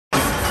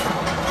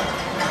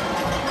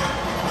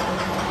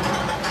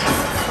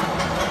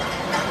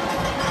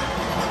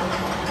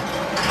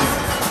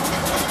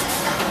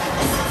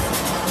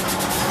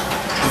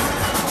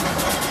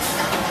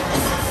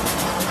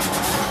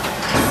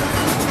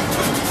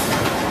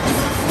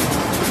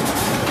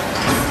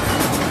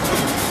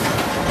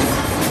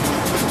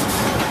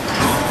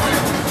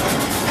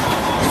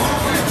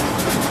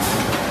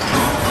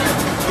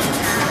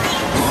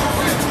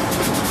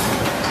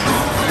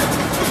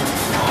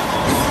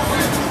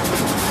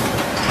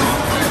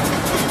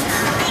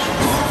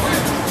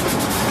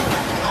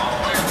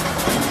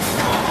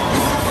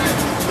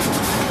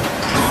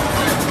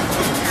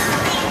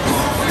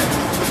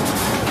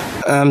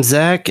I'm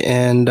Zach,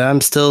 and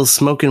I'm still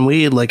smoking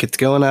weed like it's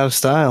going out of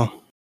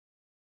style.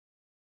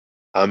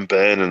 I'm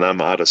Ben, and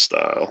I'm out of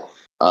style.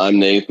 I'm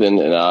Nathan,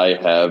 and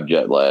I have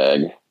jet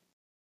lag.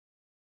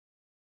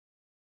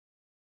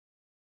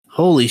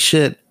 Holy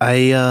shit,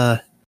 I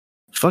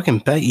fucking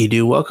bet you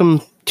do.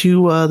 Welcome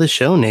to the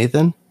show,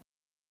 Nathan.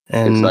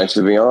 And it's nice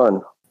to be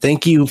on.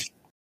 Thank you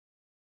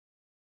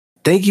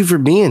for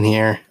being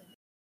here.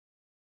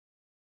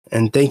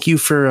 And thank you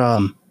for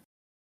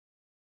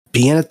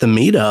being at the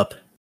meetup.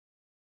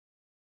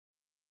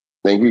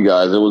 Thank you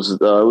guys. It was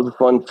a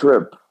fun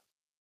trip.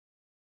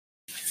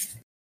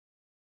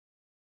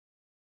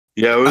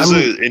 Yeah, it was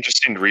an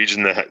interesting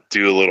region to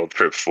do a little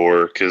trip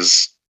for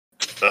because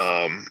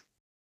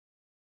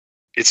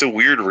it's a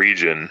weird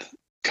region.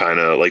 Kind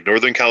of like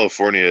Northern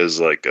California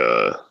is like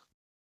I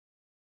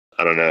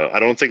don't know. I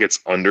don't think it's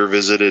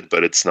undervisited,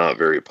 but it's not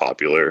very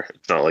popular.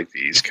 It's not like the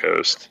East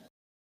Coast.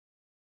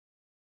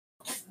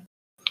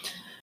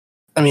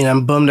 I mean,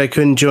 I'm bummed I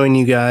couldn't join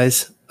you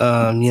guys.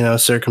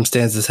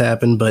 Circumstances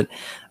happen, but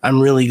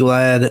I'm really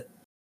glad,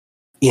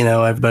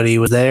 everybody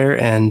was there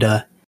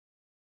and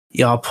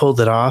y'all pulled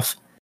it off.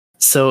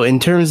 So in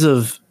terms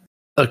of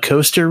a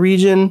coaster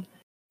region,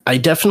 I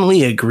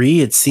definitely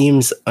agree. It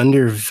seems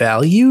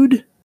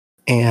undervalued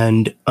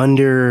and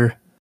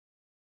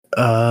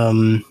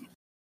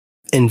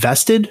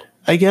invested,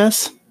 I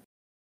guess.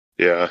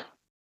 Yeah.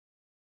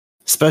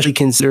 Especially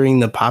considering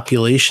the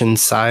population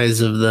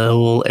size of the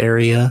whole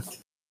area.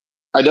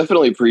 I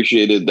definitely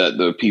appreciated that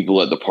the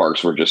people at the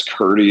parks were just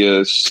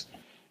courteous.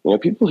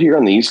 People here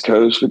on the East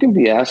Coast, we can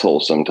be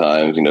assholes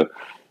sometimes.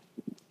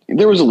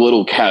 There was a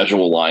little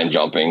casual line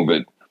jumping,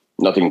 but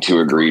nothing too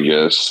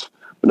egregious.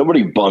 But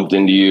nobody bumped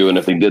into you, and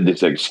if they did, they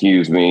said,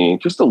 "Excuse me."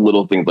 Just the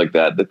little things like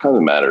that kind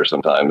of matter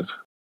sometimes.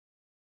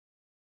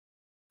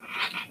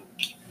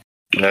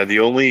 Yeah, the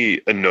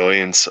only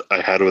annoyance I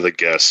had with a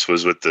guest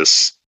was with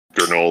this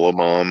granola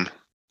mom,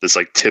 this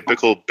like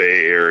typical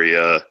Bay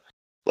Area,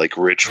 like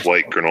rich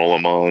white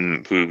granola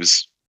mom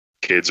whose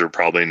kids are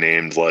probably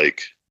named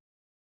like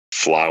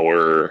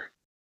Flower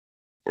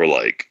or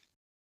like,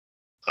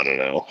 I don't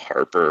know,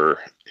 Harper,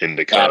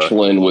 Indica.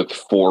 Ashlyn with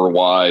 4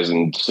 Y's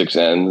and 6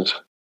 N's.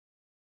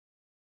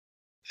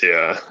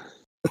 Yeah.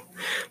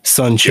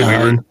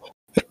 Sunshine.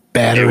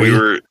 Battery. Yeah, we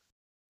were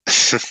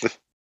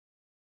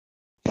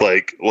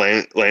like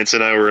Lance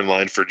and I were in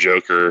line for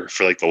Joker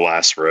for like the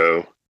last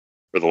row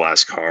or the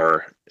last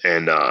car,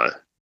 and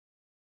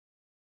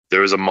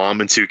there was a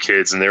mom and 2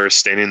 kids, and they were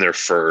standing there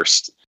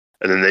first,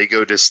 and then they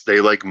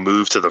like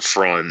move to the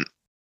front,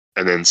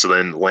 and then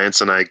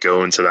Lance and I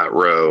go into that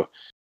row,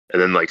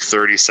 and then like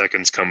 30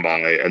 seconds come by,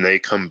 and they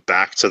come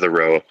back to the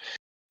row,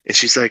 and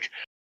she's like,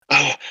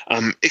 "Oh,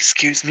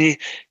 excuse me,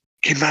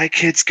 can my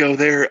kids go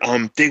there?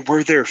 They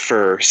were there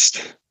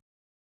first."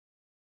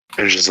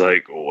 And it's just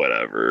like,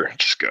 whatever,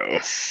 just go.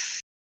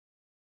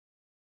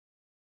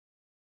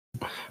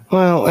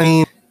 Well, I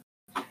mean,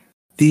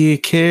 the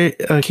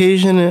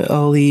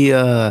occasionally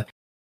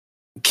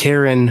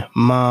Karen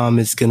mom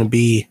is going to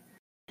be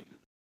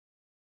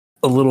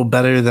a little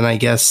better than, I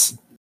guess,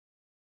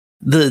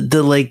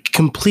 the like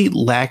complete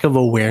lack of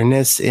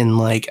awareness in,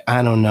 like,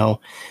 I don't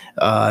know.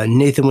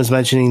 Nathan was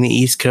mentioning the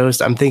East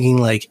Coast. I'm thinking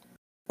like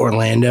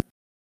Orlando.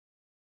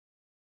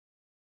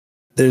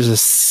 There's a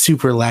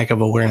super lack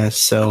of awareness.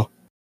 So,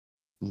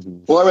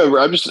 well, I remember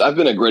I've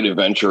been at Great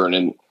Adventure,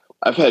 and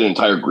I've had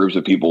entire groups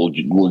of people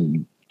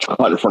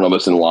cut in front of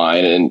us in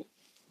line, and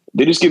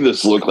they just give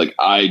this look like,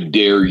 "I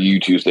dare you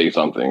to say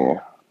something.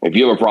 If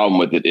you have a problem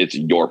with it, it's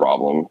your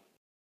problem."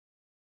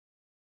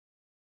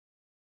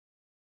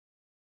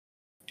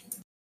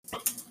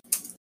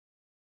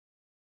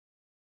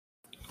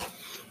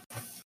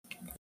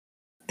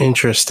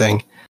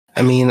 interesting.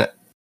 I mean,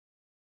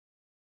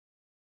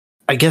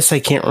 I guess I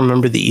can't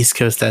remember the East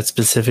Coast that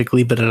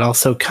specifically, but it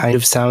also kind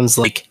of sounds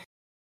like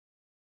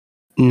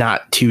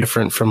not too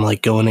different from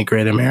like going to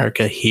Great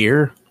America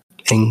here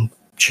in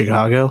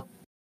Chicago.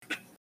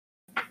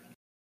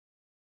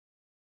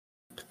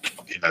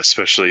 Yeah,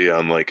 especially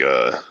on like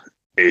a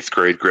 8th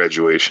grade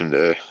graduation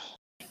day.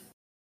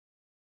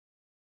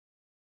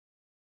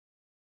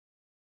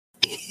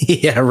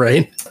 Yeah,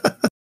 right.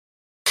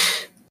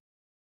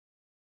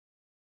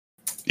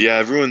 Yeah,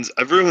 everyone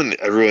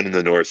in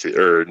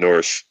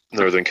the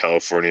Northern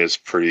California is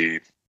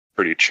pretty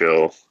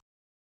chill.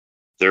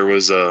 There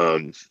was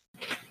I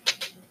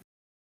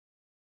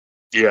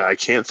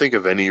can't think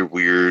of any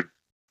weird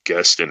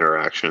guest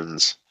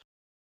interactions.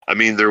 I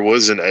mean, there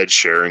was an Ed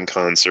Sheeran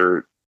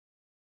concert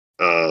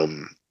at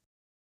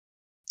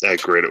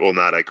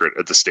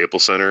the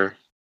Staples Center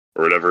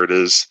or whatever it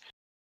is.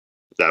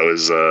 That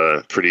was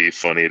pretty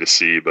funny to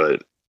see,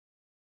 but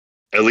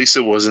at least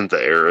it wasn't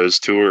the Eras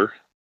tour.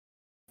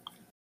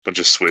 Bunch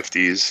of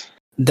Swifties.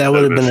 That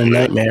would have been a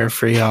nightmare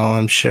for y'all,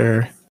 I'm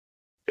sure.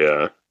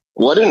 Yeah.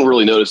 Well, I didn't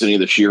really notice any of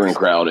the Sheeran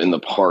crowd in the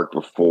park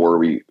before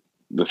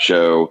the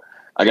show.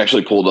 I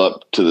actually pulled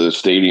up to the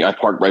stadium. I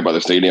parked right by the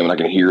stadium, and I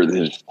can hear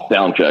his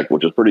sound check,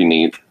 which is pretty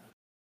neat.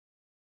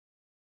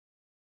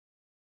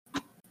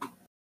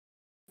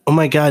 Oh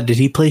my god, did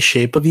he play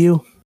Shape of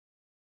You?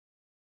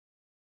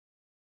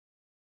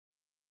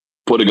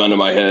 Put a gun to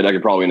my head, I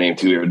could probably name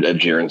 2 Ed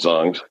Sheeran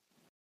songs.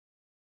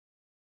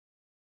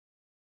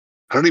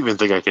 I don't even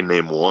think I can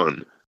name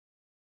one.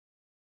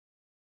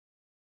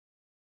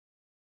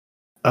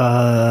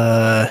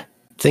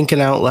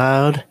 Thinking Out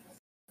Loud,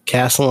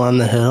 Castle on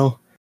the Hill.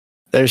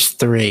 There's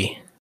 3.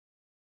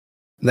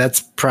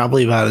 That's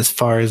probably about as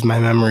far as my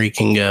memory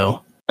can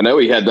go. I know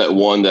he had that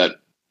one that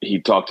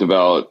he talked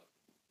about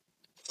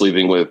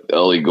sleeping with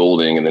Ellie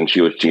Goulding and then she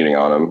was cheating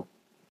on him.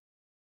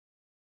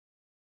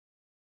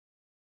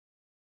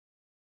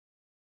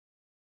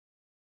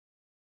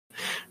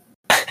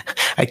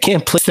 I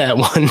can't place that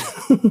one.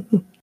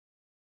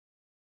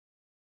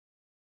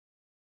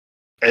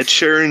 Ed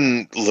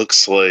Sheeran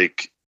looks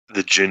like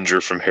the ginger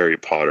from Harry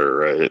Potter,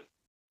 right?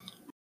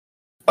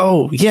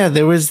 Oh, yeah,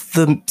 there was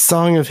the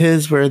song of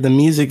his where the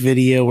music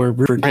video where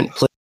Rupert Grint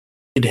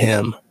played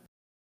him.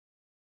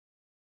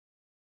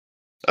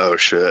 Oh,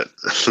 shit.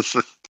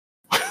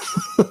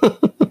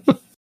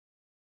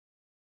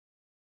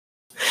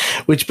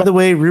 Which, by the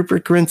way,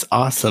 Rupert Grint's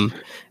awesome.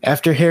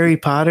 After Harry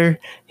Potter,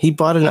 he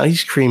bought an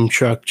ice cream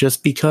truck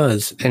just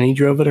because, and he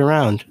drove it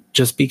around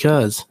just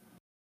because.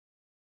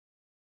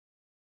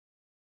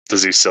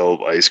 Does he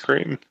sell ice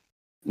cream?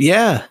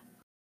 Yeah.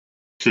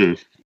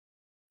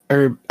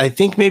 Or I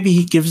think maybe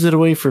he gives it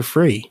away for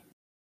free.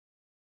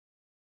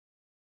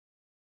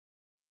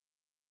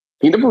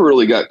 He never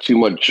really got too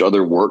much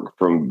other work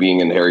from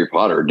being in Harry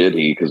Potter, did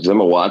he? Because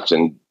Emma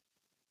Watson,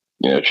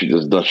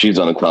 she's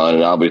done a ton,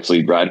 and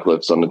obviously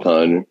Radcliffe's done a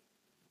ton.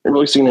 Haven't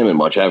really seen him in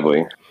much, have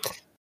we?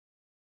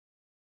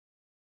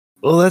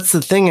 Well, that's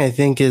the thing, I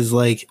think, is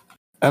like,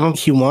 I don't think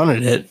he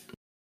wanted it.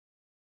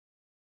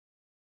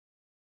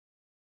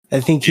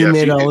 I think he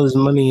made all his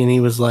money and he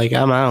was like,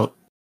 I'm out.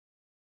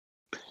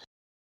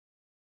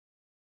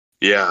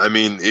 Yeah, I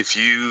mean, if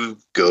you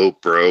go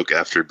broke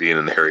after being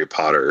in Harry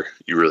Potter,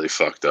 you really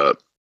fucked up.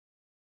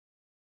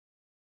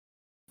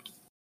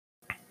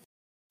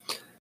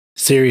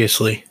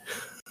 Seriously.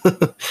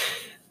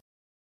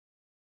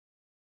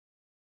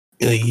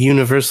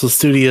 Universal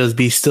Studios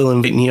be still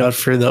inviting you out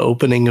for the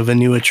opening of a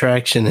new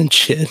attraction and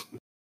shit.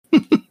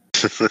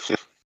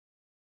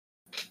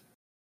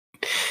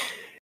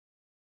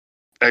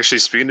 Actually,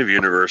 speaking of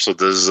Universal,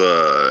 does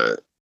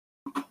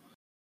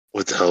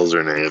what the hell is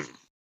her name?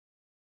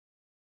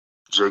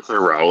 J.K.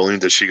 Rowling,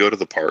 does she go to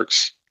the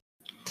parks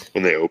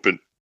when they open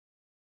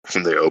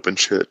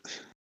shit?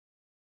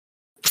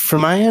 From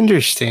my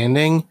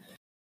understanding,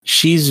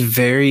 she's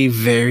very,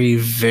 very,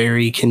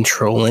 very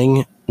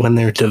controlling when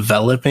they're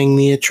developing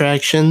the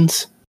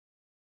attractions,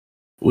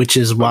 which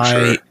is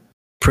why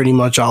pretty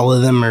much all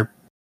of them are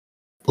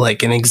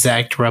like an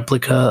exact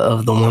replica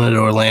of the one at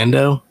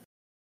Orlando.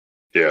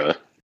 Yeah.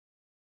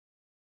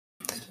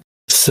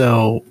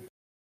 So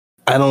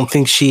I don't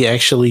think she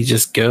actually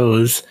just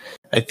goes.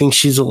 I think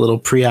she's a little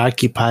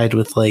preoccupied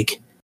with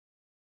like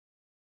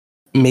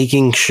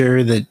making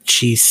sure that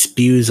she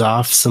spews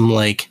off some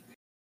like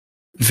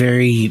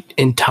very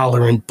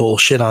intolerant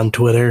bullshit on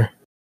Twitter.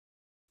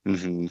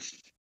 Mm-hmm.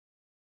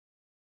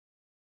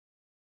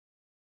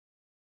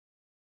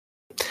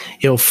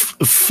 Yo,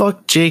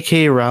 fuck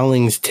J.K.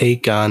 Rowling's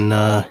take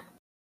on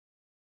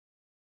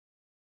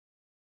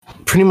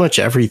pretty much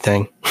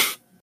everything.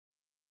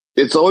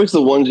 It's always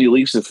the ones you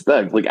least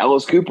expect. Like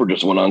Alice Cooper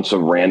just went on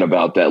some rant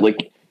about that.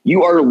 Like,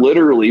 you are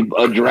literally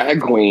a drag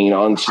queen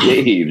on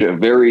stage, a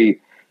very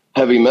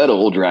heavy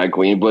metal drag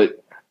queen,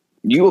 but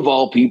you of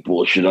all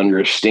people should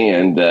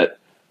understand that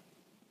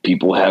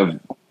people have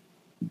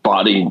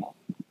body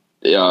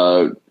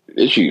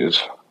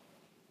issues.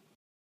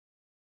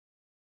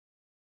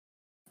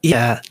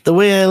 Yeah, the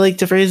way I like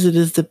to phrase it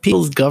is that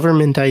people's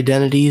government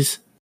identities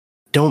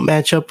don't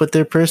match up with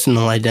their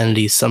personal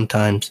identities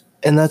sometimes,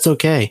 and that's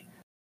okay.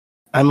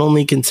 I'm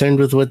only concerned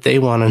with what they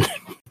want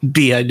to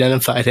be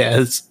identified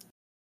as.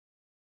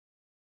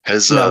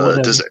 Does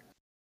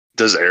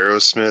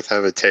Aerosmith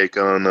have a take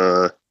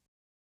on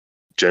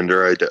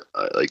gender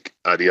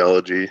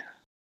ideology?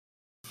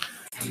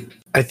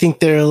 I think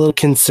they're a little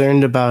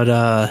concerned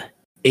about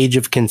age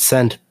of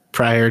consent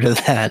prior to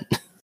that.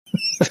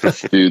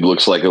 Dude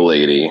looks like a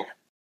lady.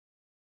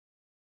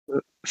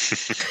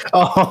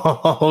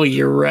 Oh,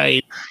 you're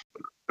right.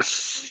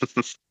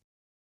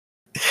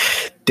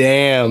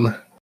 Damn.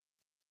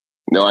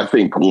 No, I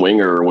think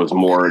Winger was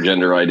more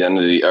gender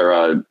identity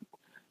or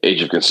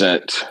age of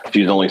consent.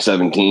 She's only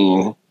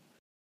 17.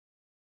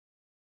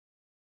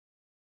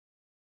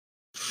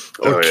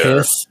 Or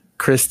Kiss,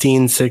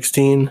 Christine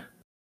 16.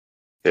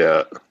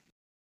 Yeah.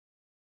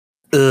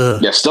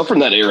 Ugh. Yeah, stuff from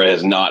that era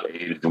has not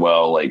aged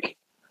well. Like,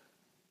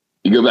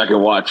 you go back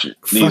and watch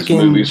these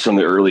movies from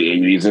the early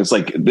 80s, and it's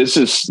like, this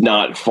is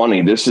not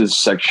funny. This is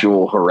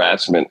sexual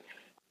harassment.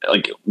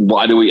 Like,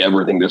 why do we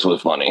ever think this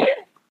was funny?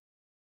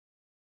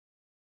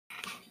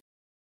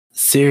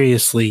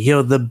 Seriously,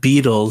 yo, the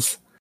Beatles.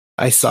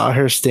 I saw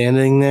her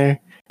standing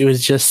there. It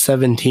was just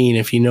 17,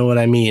 if you know what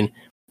I mean.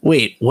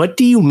 Wait, what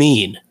do you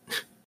mean?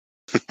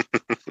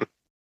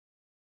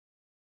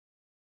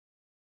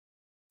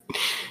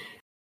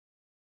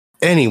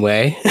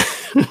 Anyway,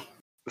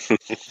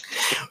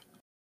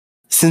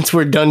 since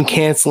we're done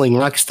canceling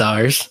rock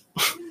stars,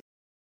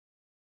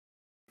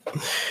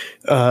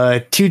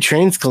 two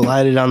trains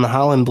collided on the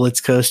Holland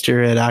Blitz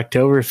coaster at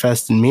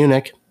Oktoberfest in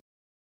Munich.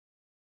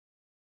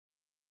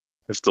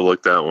 I have to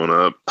look that one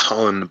up.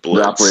 Holland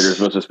Blitz. The operators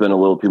must have spent a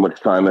little too much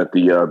time at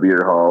the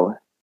beer hall.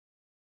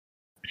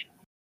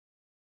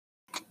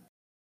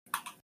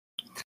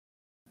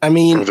 I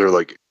mean, they're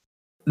like,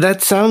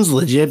 that sounds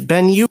legit.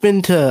 Ben, you've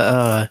been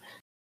to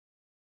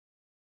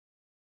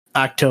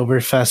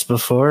Oktoberfest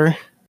before.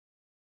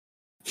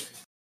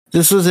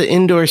 This was an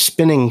indoor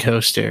spinning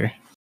coaster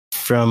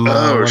from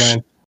what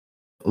I'm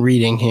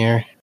reading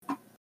here.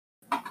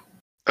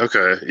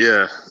 Okay,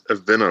 yeah,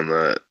 I've been on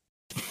that.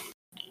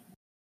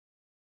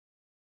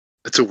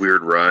 It's a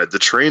weird ride. The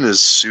train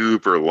is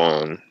super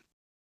long.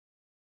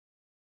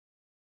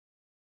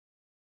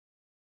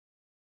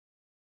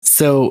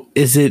 So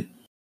is it...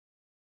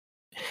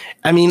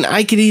 I mean,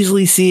 I could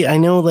easily see... I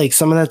know like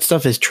some of that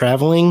stuff is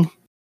traveling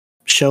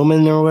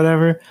showman or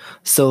whatever.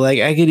 So like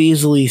I could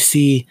easily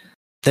see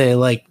that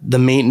like the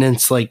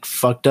maintenance like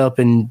fucked up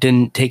and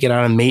didn't take it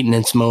out of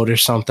maintenance mode or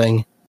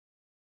something.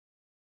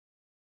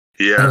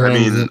 Yeah, I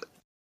mean...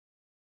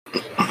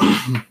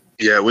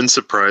 yeah, it wouldn't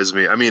surprise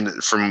me. I mean,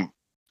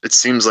 it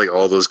seems like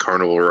all those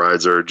carnival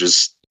rides are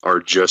just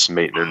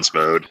maintenance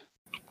mode.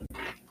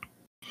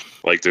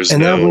 Like there's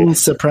that wouldn't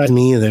surprise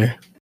me either.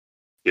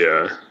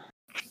 Yeah.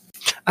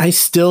 I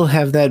still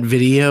have that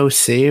video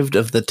saved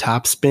of the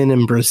top spin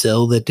in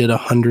Brazil that did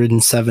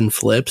 107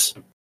 flips.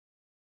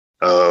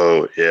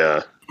 Oh,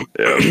 yeah.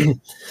 Yeah.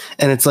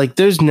 And it's like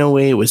there's no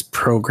way it was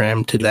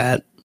programmed to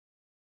that.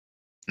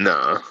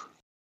 Nah.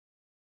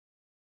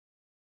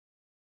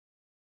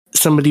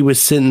 Somebody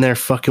was sitting there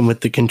fucking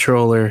with the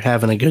controller,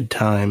 having a good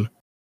time.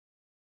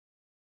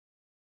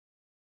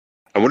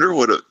 I wonder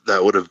what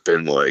that would have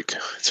been like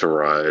to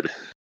ride.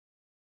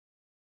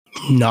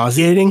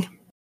 Nauseating?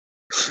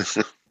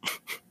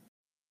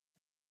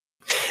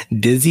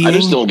 Dizzying? I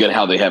just don't get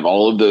how they have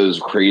all of those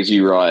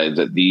crazy rides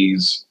at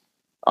these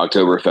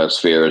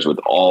Oktoberfest fairs with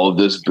all of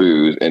this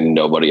booze and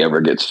nobody ever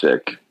gets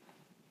sick.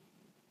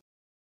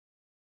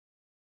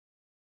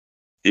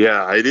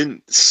 Yeah, I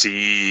didn't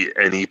see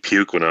any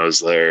puke when I was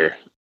there.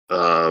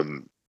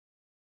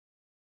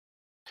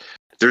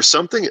 There's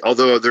something,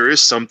 although there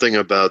is something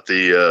about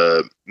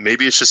the,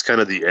 maybe it's just kind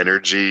of the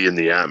energy and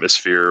the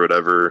atmosphere or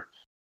whatever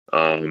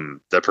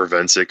that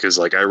prevents it. Because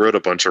like I rode a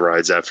bunch of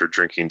rides after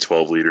drinking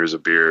 12 liters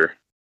of beer,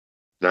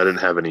 and I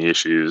didn't have any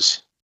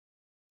issues.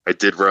 I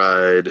did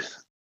ride.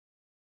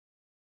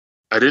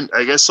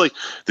 I guess like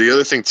the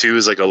other thing too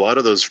is like a lot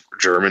of those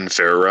German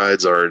fair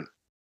rides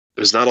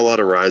there's not a lot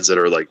of rides that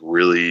are like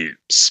really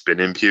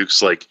spinning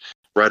pukes. Like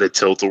ride a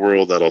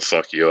Tilt-A-Whirl that'll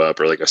fuck you up,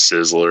 or like a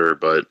Sizzler,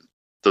 but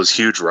those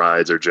huge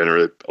rides are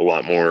generally a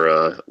lot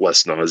more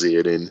less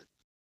nauseating.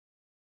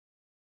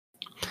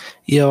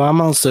 Yo,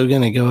 I'm also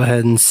gonna go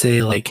ahead and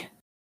say like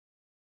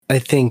I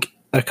think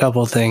a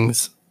couple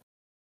things.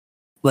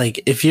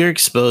 Like if you're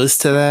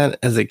exposed to that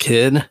as a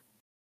kid,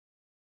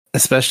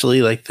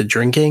 especially like the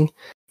drinking,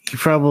 you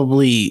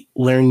probably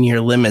learn your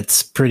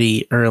limits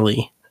pretty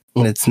early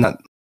when it's not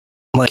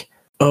like,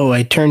 oh,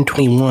 I turned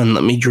 21,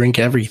 let me drink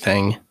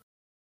everything.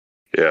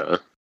 Yeah.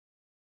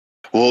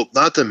 Well,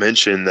 not to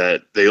mention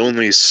that they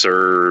only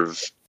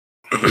serve,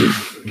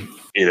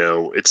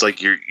 it's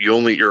like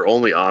your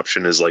only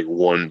option is like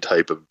one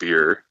type of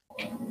beer.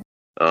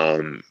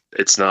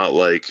 It's not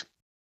like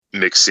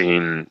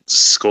mixing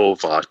Skull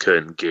vodka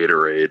and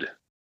Gatorade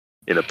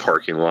in a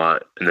parking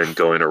lot and then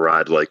going to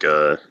ride like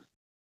I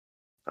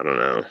don't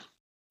know.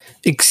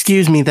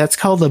 Excuse me, that's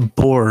called a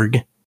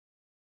Borg.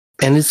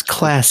 And it's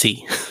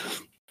classy.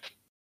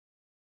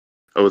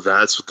 Oh,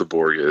 that's what the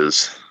Borg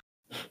is.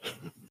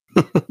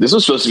 This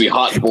was supposed to be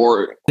hot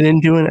Borg. I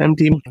didn't do an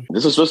empty.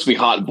 This was supposed to be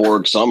hot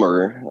Borg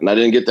summer, and I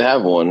didn't get to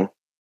have one.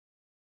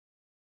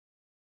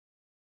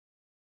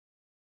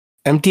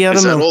 Empty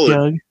out a milk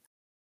jug.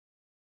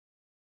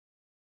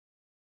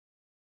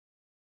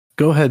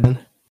 Go ahead, Ben.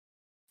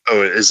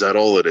 Oh, is that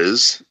all it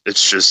is?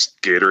 It's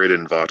just Gatorade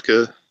and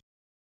vodka?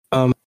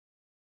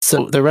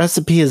 So the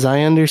recipe, as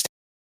I understand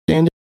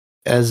it,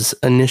 as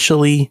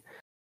initially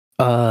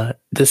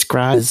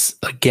described as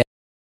a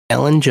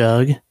gallon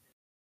jug,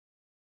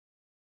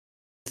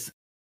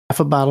 half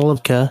a bottle of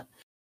vodka,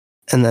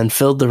 and then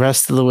filled the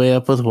rest of the way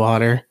up with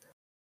water,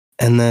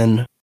 and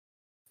then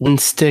 1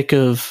 stick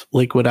of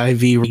liquid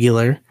IV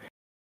regular,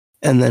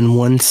 and then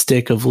 1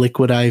 stick of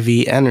liquid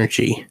IV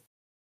energy.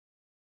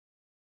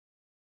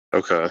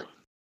 Okay.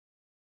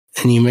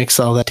 And you mix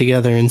all that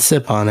together and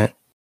sip on it.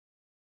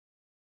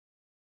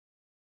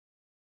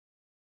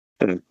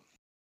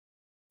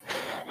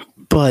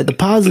 But the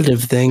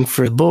positive thing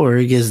for the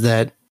Borg is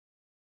that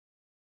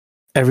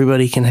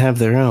everybody can have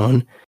their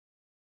own,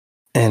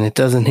 and it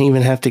doesn't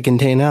even have to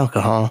contain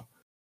alcohol.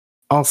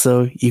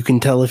 Also, you can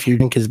tell if your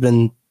drink has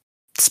been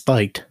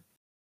spiked.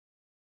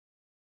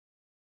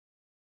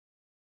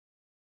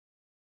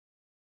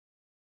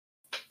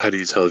 How do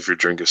you tell if your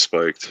drink is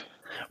spiked?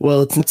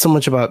 Well, it's not so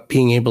much about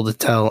being able to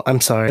tell.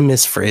 I'm sorry, I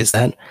misphrased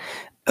that.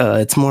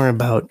 It's more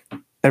about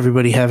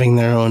everybody having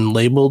their own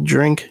labeled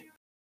drink,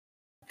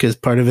 because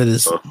part of it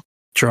is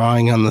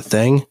drawing on the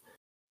thing.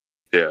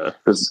 Yeah.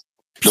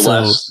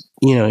 Because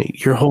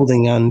you're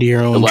holding on to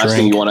your own the last drink.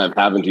 thing you want to have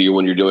happen to you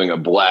when you're doing a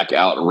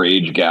blackout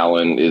rage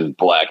gallon is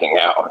blacking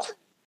out.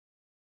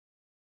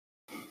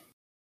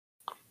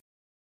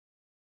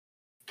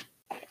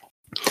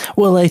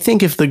 Well, I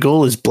think if the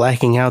goal is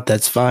blacking out,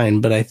 that's fine.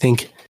 But I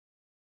think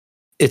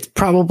it's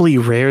probably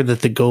rare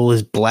that the goal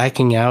is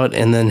blacking out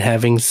and then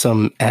having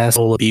some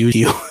asshole abuse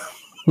you.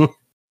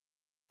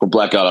 Or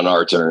blackout on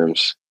our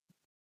terms.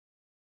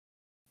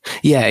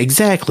 Yeah,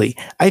 exactly.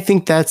 I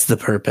think that's the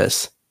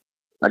purpose.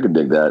 I could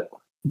dig that.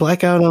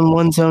 Blackout on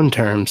one's own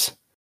terms,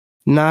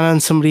 not on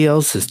somebody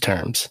else's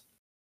terms.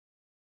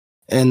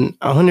 And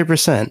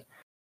 100%.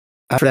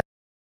 For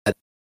that.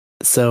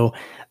 So,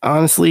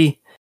 honestly,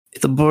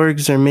 the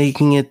Borgs are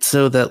making it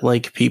so that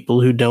like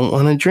people who don't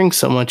want to drink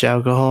so much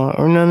alcohol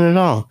or none at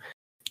all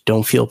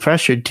don't feel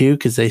pressured to,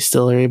 because they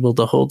still are able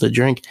to hold a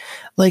drink.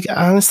 Like,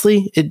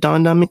 honestly, it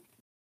dawned on me.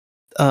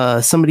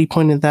 Somebody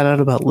pointed that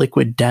out about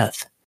Liquid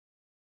Death.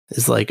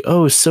 It's like,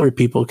 oh, sober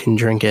people can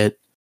drink it,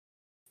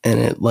 and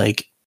it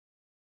like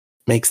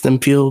makes them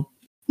feel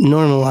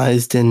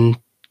normalized in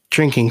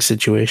drinking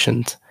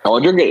situations. Oh,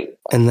 I drink it.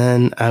 And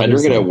then I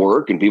drink it at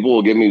work, and people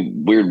will give me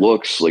weird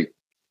looks. Like,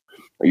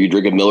 are you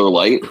drinking Miller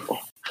Lite?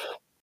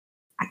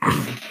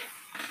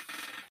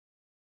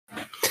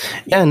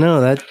 Yeah,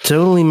 no, that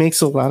totally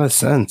makes a lot of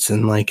sense.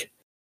 And like,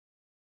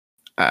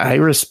 I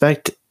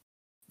respect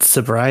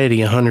sobriety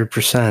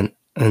 100%.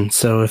 And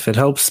so if it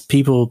helps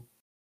people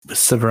with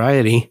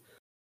sobriety,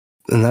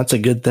 then that's a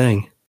good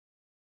thing.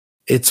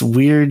 It's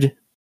weird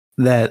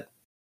that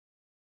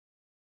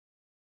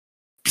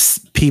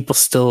people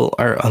still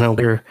are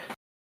unaware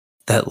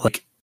that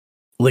like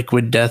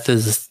Liquid Death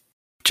is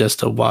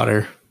just a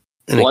water.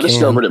 Well, I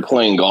discovered it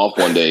playing golf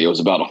one day. It was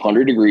about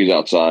 100 degrees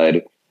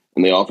outside,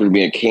 and they offered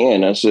me a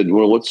can. I said,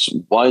 well,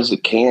 why is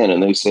it can?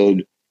 And they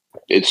said,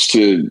 it's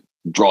to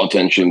draw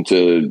attention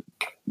to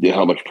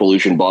how much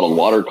pollution bottled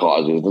water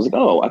causes. I was like,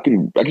 oh, I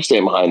can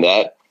stand behind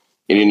that.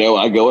 And,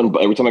 I go and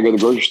every time I go to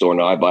the grocery store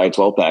now, I buy a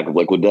 12-pack of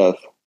Liquid Death.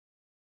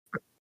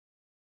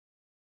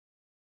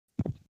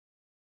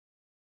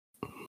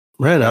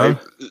 Right on.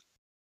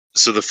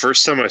 So the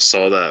first time I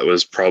saw that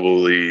was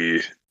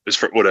probably... I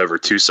think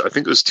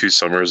it was 2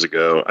 summers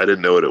ago. I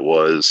didn't know what it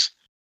was.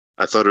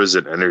 I thought it was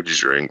an energy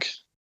drink.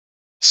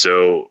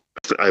 So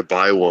I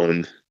buy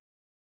one,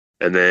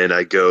 and then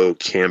I go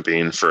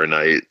camping for a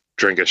night,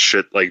 drink a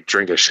shit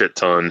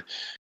ton,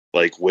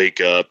 like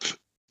wake up,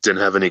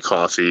 didn't have any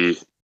coffee.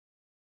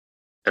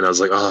 And I was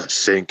like, oh,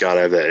 thank God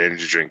I have that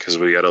energy drink, because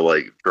we got to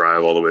like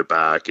drive all the way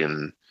back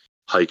and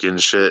hike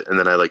and shit. And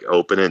then I like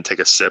open it and take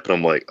a sip, and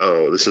I'm like,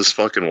 oh, this is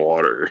fucking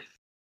water.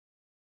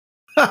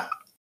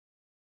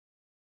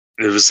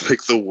 It was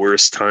like the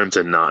worst time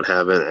to not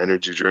have an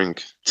energy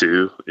drink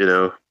too,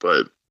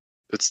 but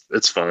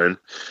it's fine.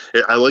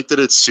 I like that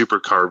it's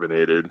super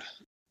carbonated.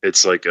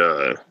 It's like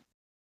a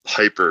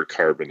hyper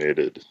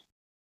carbonated.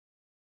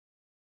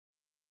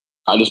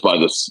 I just buy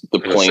the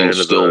plain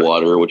still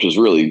water, which is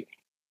really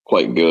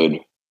quite good.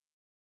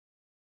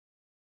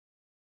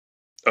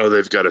 Oh,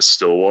 they've got a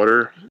still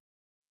water?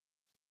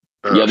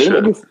 Oh,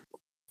 yeah,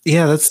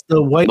 yeah, that's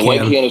the white can. The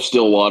white can of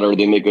still water.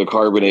 They make a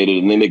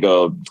carbonated, and they make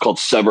it's called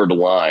severed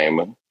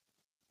lime.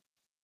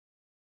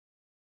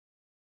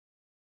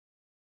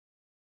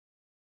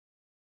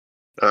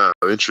 Oh,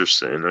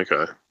 interesting.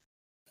 Okay.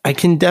 I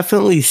can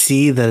definitely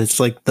see that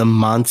it's like the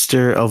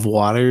monster of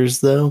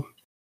waters, though.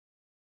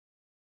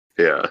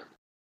 Yeah.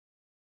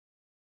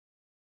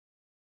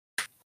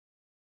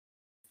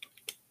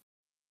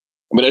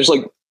 But I just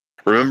like...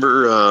 I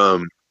remember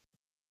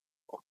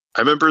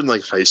in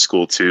like high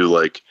school too,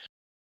 like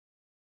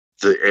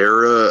the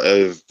era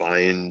of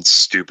buying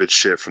stupid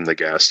shit from the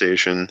gas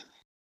station.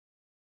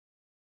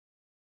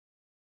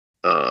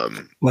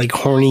 Like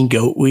horny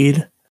goat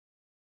weed.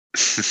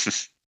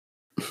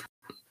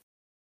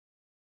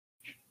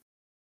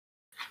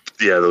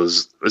 Yeah,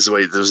 was that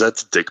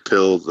the dick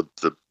pill,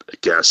 the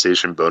gas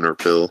station boner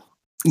pill?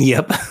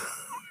 Yep.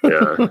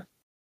 Yeah.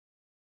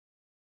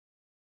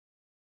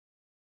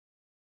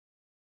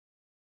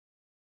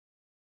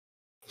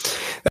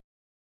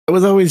 It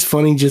was always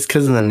funny just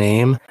because of the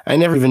name. I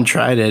never even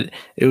tried it.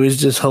 It was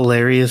just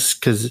hilarious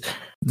because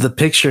the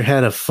picture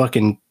had a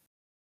fucking...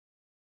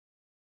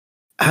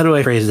 How do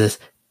I phrase this?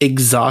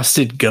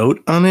 Exhausted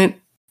goat on it.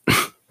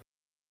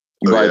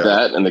 You buy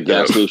that and the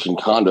gas station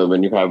condom,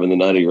 and you're having the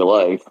night of your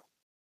life.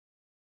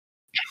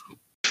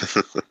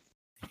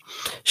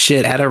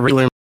 Shit, had a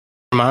regular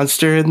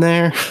monster in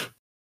there.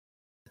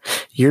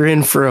 You're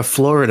in for a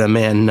Florida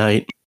man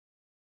night.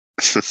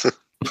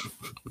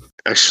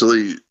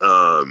 Actually,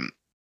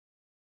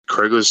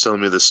 Craig was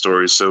telling me this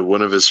story. So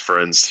one of his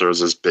friends throws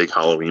this big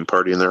Halloween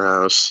party in their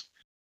house,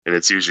 and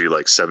it's usually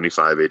like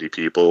 75, 80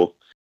 people.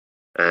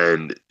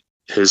 And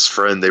his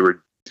friend, they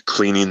were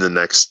cleaning the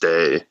next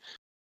day,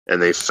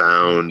 and they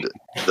found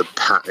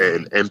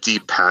an empty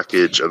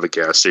package of a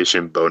gas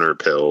station boner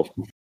pill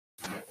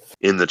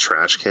in the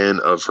trash can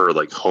of her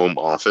like home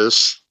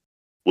office,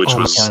 which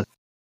was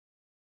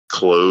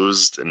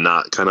closed and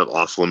not kind of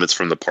off limits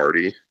from the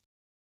party.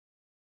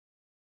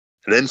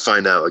 And then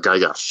find out a guy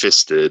got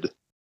fisted.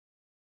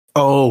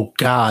 Oh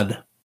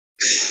God.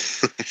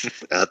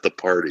 At the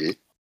party.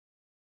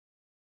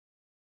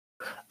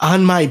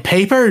 On my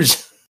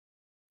papers.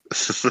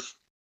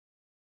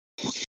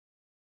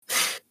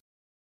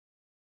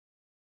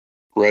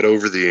 Right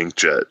over the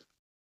inkjet.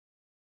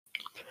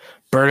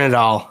 Burn it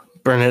all.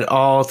 Burn it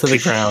all to the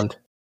ground.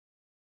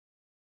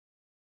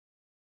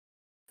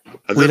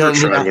 I've never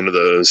tried one of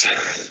those.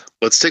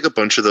 Let's take a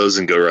bunch of those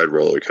and go ride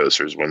roller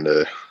coasters one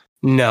day.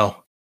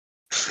 No.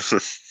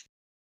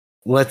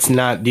 Let's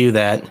not do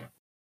that.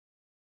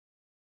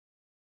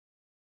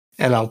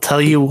 And I'll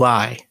tell you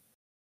why.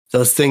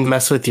 Those things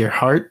mess with your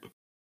heart.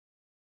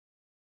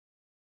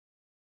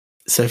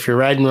 So if you're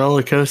riding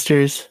roller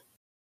coasters,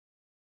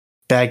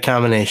 bad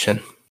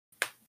combination.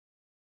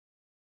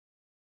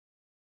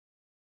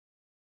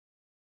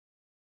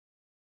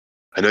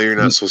 I know you're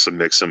not supposed to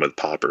mix them with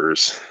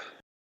poppers.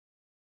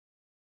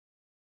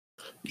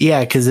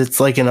 Yeah, because it's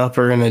like an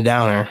upper and a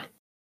downer.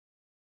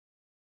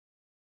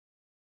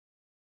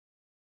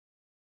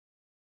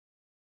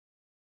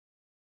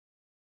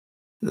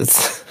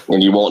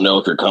 And you won't know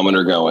if you're coming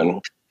or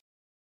going.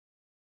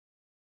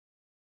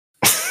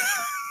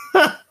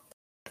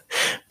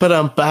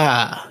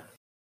 But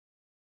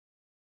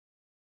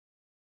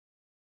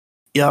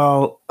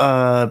y'all,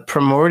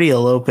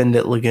 Primordial opened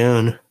at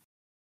Lagoon.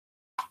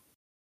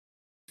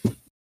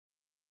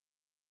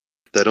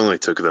 That only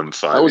took them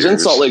 5 years. I was in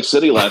Salt Lake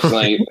City last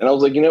night, and I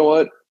was like, you know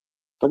what?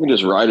 If I can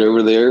just ride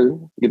over there,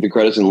 get the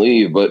credits, and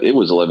leave. But it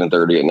was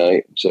 11:30 at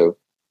night, so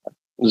it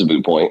was a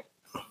moot point.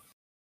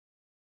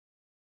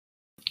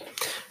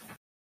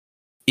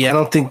 Yeah, I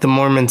don't think the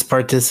Mormons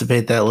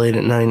participate that late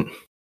at night.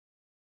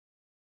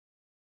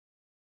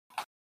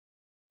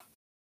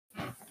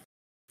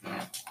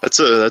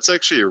 That's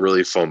actually a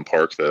really fun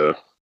park, though.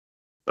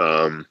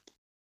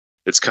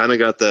 It's kind of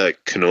got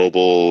that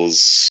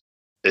Knoebels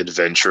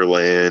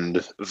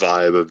Adventureland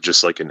vibe of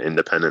just like an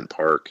independent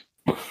park.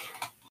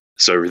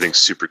 So everything's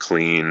super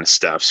clean,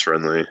 staff's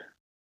friendly.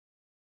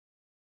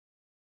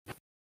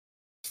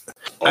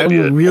 I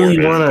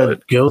really want to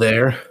go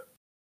there.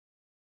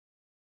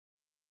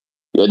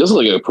 Yeah, it does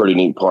look like a pretty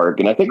neat park.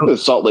 And I think the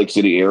Salt Lake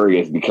City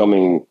area is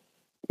becoming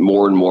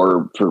more and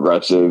more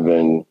progressive,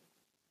 and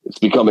it's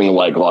becoming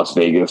like Las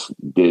Vegas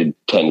did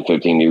 10,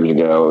 15 years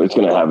ago. It's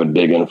going to have a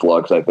big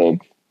influx, I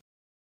think.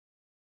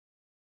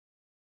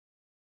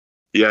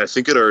 Yeah, I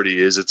think it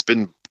already is. It's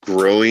been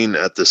growing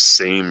at the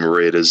same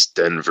rate as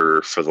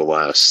Denver for the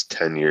last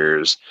 10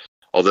 years.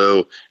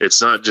 Although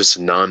it's not just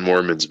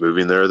non-Mormons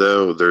moving there,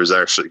 though. There's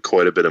actually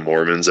quite a bit of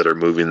Mormons that are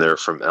moving there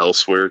from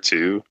elsewhere,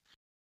 too.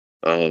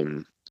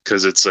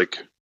 Because it's like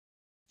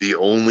the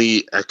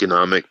only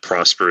economic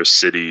prosperous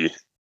city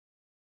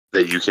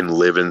that you can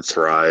live and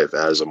thrive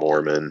as a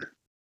Mormon.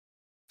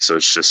 So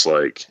it's just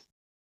like,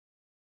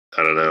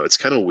 I don't know. It's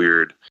kind of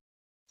weird.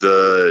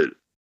 The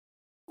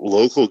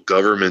local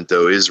government,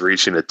 though, is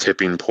reaching a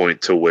tipping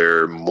point to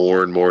where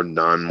more and more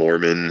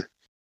non-Mormon,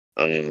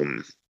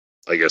 I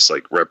guess,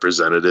 like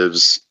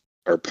representatives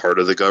are part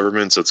of the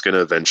government. So it's going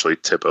to eventually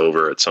tip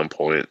over at some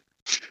point.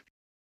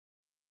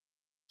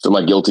 So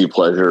my guilty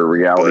pleasure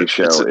reality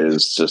show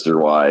is Sister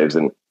Wives,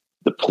 and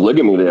the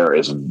polygamy there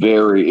is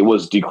it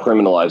was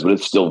decriminalized, but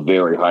it's still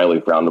very highly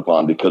frowned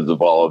upon because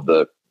of all of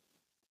the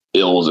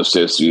ills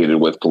associated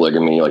with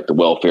polygamy, like the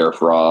welfare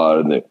fraud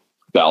and the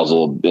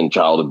spousal and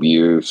child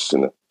abuse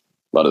and a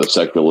lot of the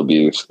sexual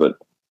abuse. But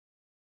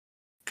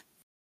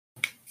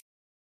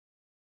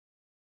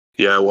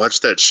yeah, I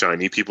watched that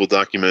Shiny People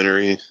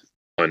documentary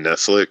on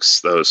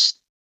Netflix. That was,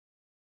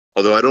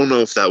 although I don't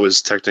know if that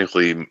was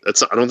technically,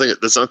 that's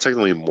not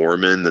technically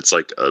Mormon. That's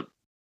like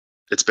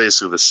it's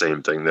basically the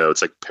same thing, though.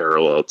 It's like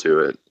parallel to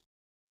it.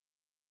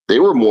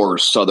 They were more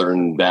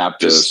Southern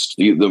Baptist.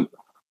 The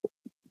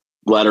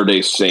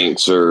Latter-day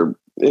Saints are,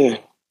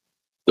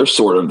 they're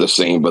sort of the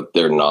same, but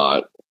they're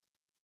not.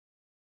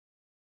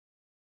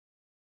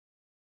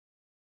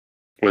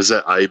 Was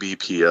that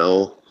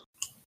IBPL?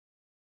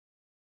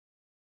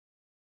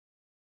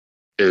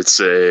 I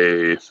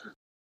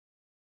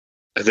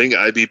think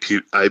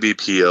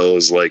IBPL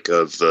is like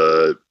of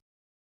the,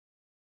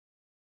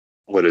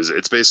 what is it?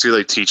 It's basically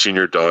like teaching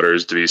your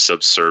daughters to be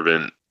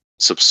subservient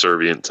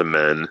to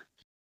men,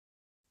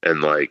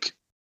 and like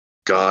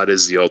God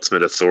is the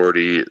ultimate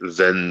authority,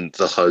 then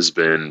the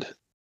husband,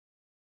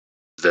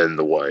 then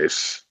the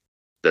wife,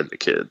 then the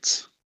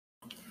kids.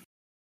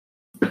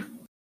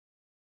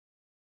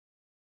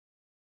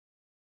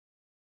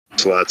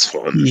 So that's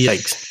fun.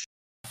 Yikes.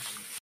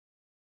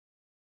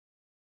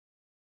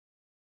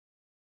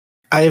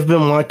 I have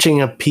been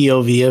watching a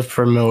POV of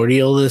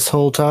Primordial this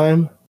whole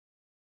time.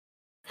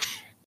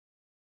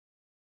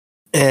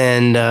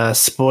 And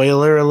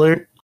spoiler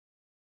alert,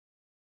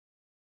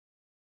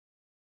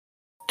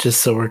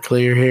 just so we're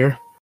clear here,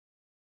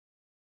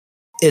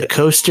 It's a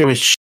coaster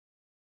with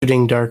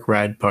shooting dark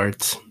ride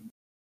parts.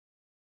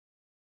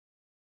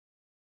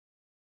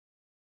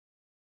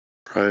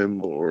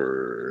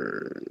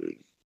 Primord.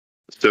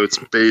 So it's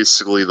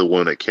basically the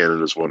one at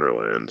Canada's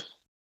Wonderland.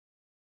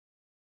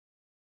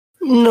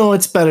 No,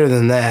 it's better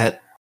than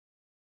that.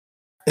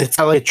 It's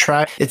got like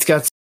it's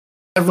got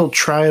several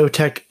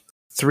Triotech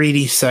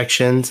 3D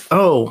sections.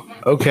 Oh,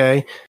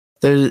 okay.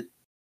 There's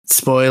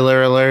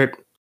spoiler alert.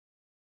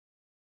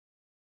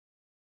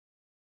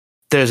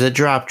 There's a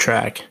drop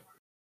track.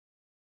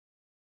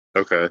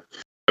 Okay.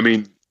 I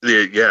mean,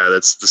 yeah,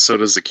 so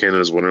does the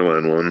Canada's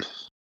Wonderland one.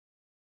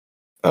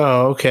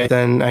 Oh, okay.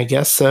 Then I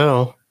guess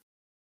so.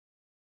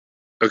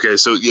 Okay,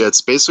 so yeah,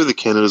 it's basically the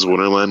Canada's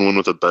Wonderland one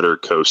with a better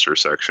coaster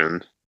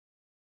section.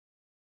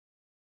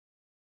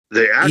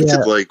 They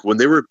acted like, when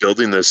they were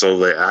building this,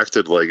 they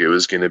acted like it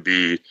was going to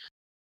be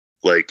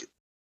like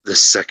the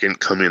second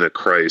coming of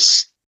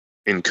Christ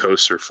in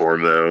coaster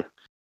form, though.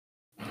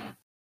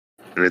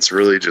 And it's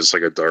really just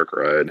like a dark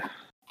ride.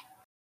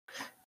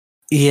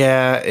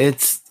 Yeah,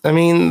 I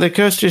mean, the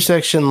coaster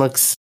section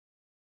looks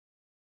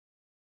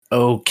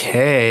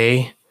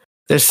okay.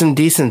 There's some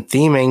decent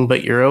theming,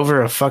 but you're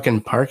over a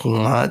fucking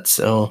parking lot,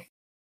 so.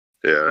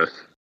 Yeah.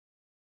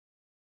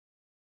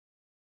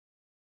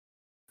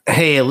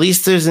 Hey, at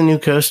least there's a new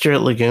coaster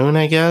at Lagoon,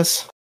 I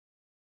guess.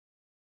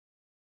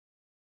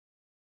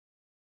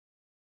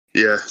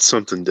 Yeah,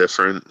 something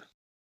different.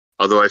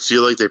 Although I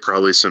feel like they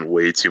probably spent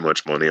way too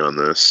much money on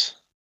this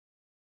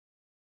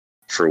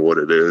for what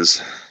it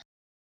is.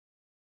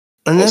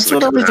 And that's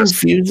what always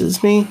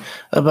confuses me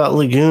about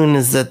Lagoon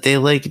is that they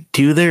like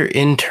do their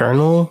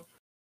internal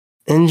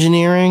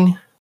engineering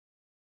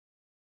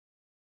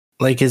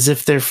like as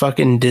if they're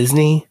fucking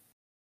Disney.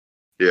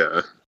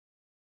 Yeah.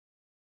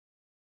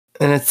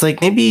 And it's like,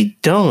 maybe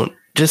don't.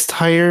 Just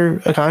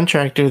hire a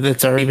contractor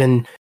that's already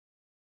been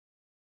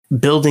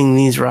building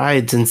these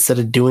rides instead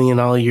of doing it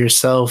all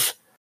yourself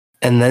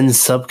and then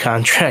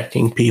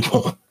subcontracting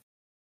people.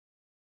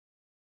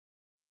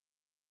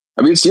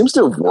 I mean, it seems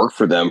to have worked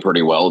for them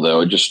pretty well,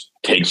 though. It just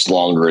takes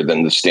longer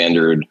than the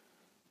standard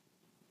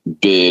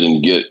bid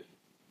and get,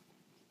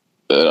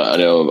 I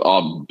know,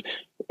 I'll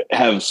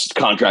have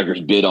contractors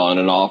bid on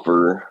an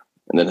offer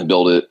and then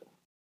build it.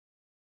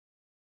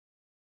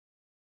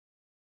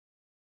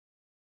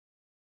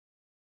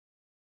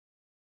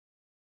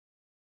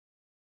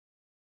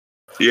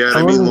 Yeah,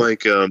 I mean,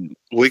 like,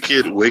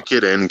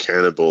 Wicked and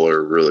Cannibal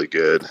are really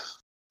good.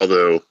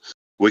 Although,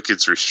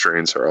 Wicked's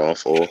restraints are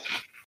awful.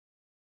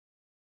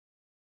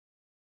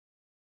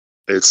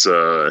 It's,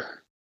 it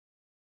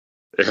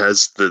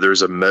has,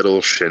 there's a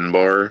metal shin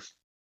bar.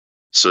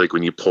 So, like,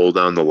 when you pull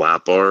down the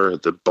lap bar,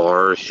 the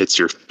bar hits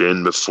your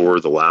shin before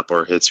the lap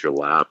bar hits your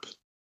lap.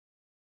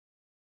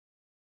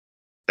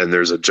 And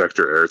there's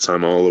ejector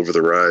airtime all over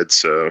the ride,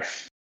 so it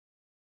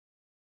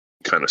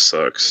kind of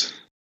sucks.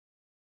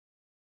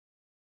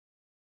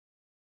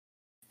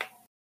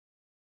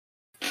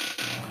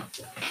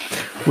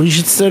 We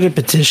should start a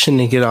petition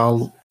to get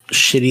all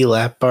shitty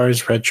lap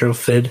bars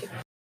retrofit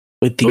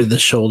with the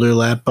shoulder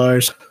lap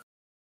bars.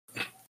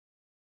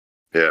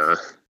 Yeah.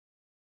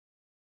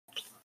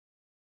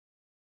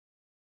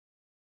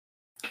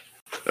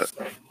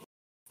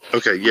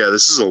 Okay, yeah,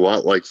 this is a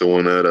lot like the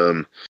one at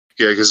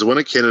because the one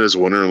at Canada's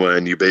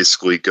Wonderland, you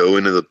basically go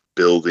into the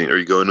building or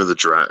you go into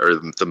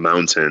the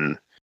mountain,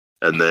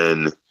 and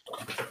then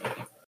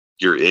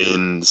you're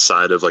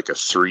inside of like a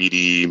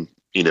 3D,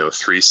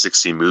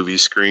 360 movie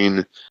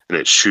screen, and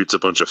it shoots a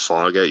bunch of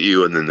fog at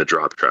you, and then the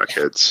drop track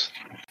hits.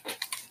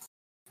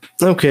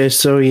 Okay,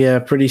 so yeah,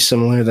 pretty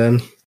similar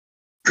then.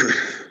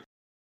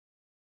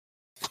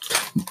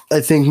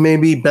 I think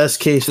maybe best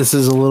case this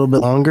is a little bit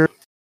longer.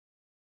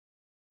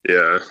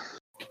 Yeah.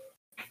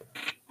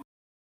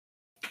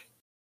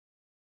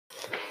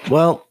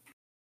 Well,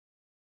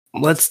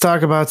 let's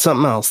talk about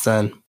something else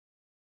then.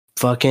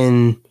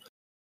 Fucking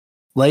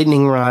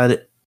Lightning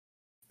Rod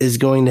is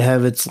going to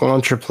have its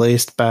launch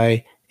replaced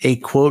by a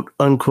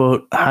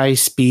quote-unquote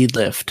high-speed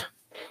lift.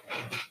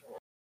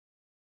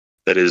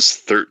 That is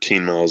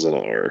 13 miles an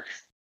hour.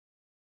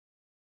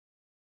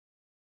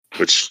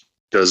 Which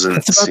doesn't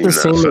That's about seem the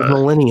same as fast.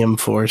 Millennium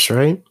Force,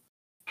 right?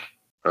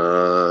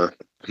 I'm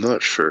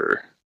not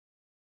sure.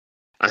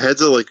 I had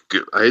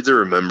to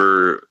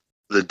remember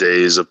the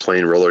days of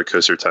playing Roller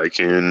Coaster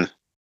Tycoon.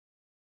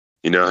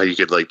 You know how you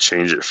could like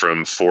change it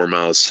from 4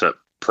 miles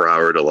per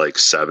hour to like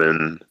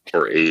 7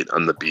 or 8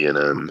 on the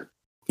B&M.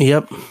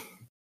 Yep.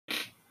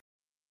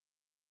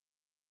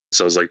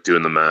 So I was like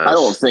doing the math. I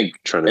don't think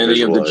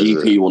any of the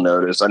GP will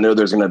notice. I know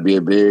there's going to be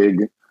a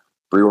big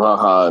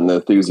brouhaha in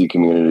the Thuzy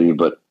community,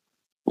 but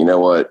you know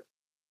what?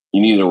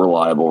 You need a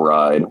reliable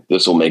ride.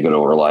 This will make it a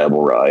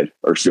reliable ride,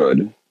 or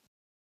should.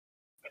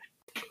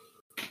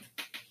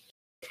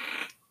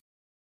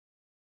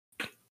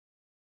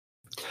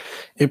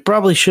 It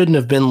probably shouldn't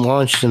have been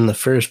launched in the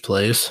first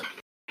place.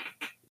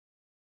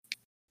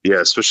 Yeah,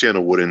 especially on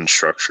a wooden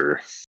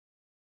structure.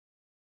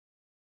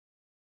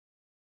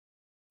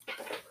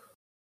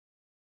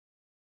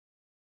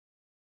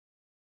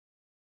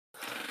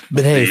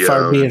 But hey,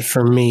 far be it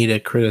from me to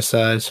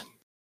criticize.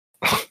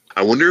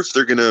 I wonder if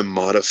they're gonna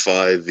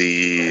modify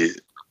the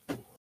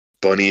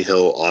Bunny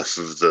Hill off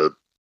of the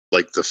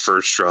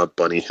first drop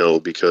Bunny Hill,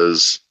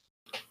 because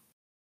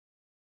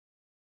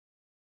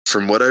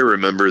from what I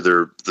remember,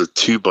 the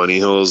two Bunny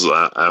Hills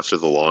after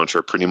the launch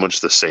are pretty much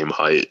the same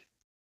height,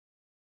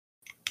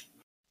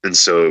 and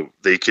so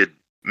they could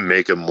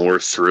make a more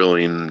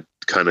thrilling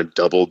kind of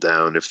double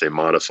down if they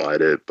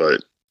modified it.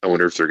 But I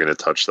wonder if they're going to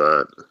touch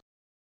that.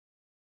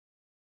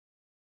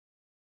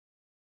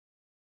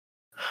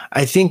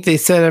 I think they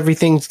said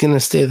everything's going to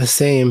stay the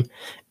same,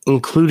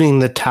 including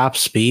the top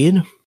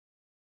speed.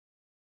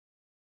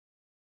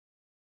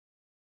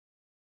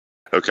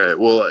 Okay,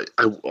 well,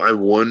 I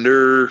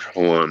wonder,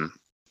 hold on,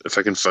 if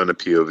I can find a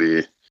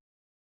POV.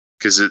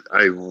 Because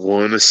I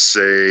want to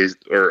say,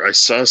 or I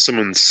saw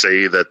someone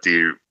say that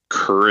the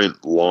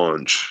current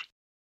launch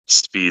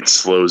speed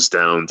slows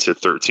down to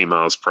 13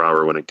 miles per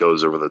hour when it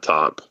goes over the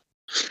top.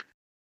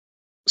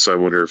 So I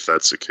wonder if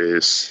that's the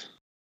case.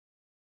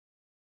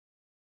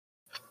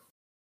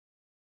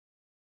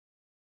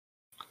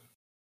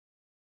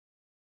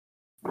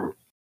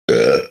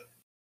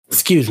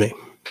 Excuse me.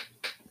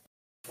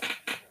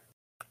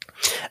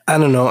 I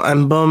don't know.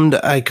 I'm bummed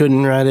I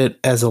couldn't ride it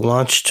as a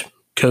launched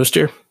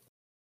coaster.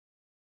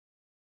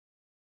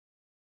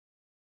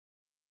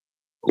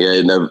 Yeah,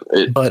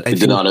 it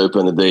did not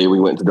open the day we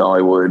went to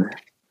Dollywood.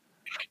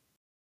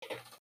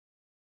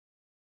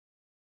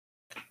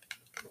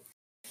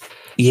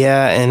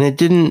 Yeah, and it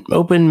didn't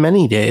open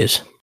many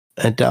days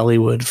at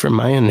Dollywood, from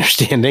my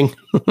understanding.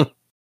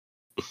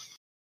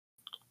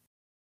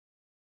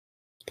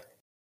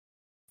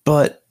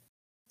 But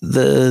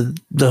the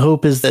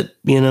hope is that,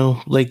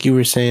 like you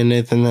were saying,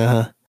 Nathan,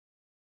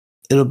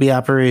 it'll be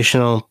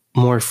operational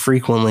more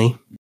frequently.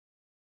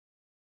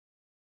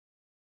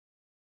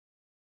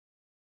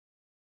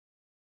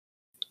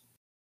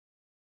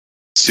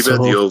 Too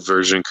bad the old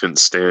version couldn't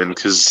stand,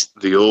 because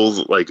the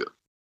old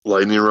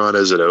lightning rod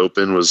as it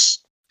opened was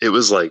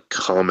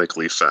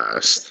comically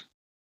fast.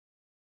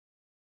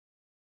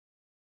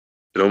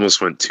 It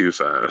almost went too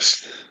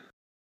fast.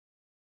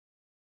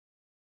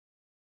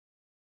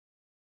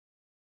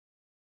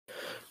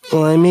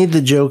 Well, I made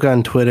the joke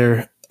on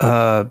Twitter,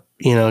 don't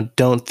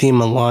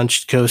theme a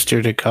launched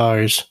coaster to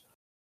Cars.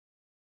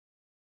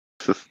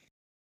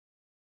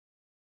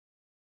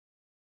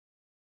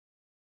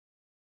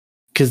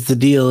 Because the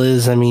deal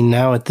is,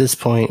 now at this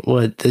point,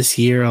 this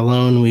year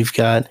alone, we've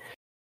got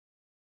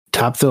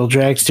Top Thrill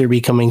Dragster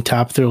becoming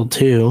Top Thrill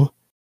 2,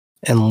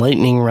 and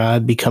Lightning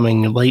Rod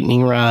becoming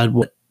Lightning Rod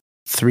 3.0,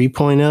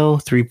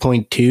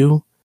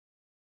 3.2.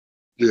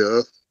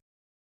 Yeah.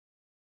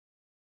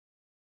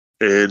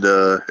 And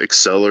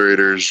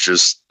Accelerator's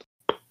just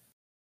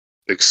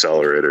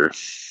Accelerator.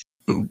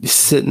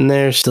 Sitting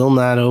there, still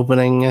not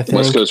opening, I think.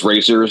 West Coast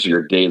Racers,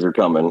 your days are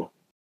coming.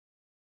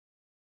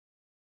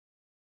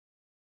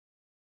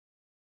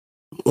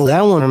 Well,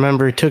 that one,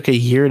 remember, took a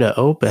year to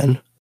open.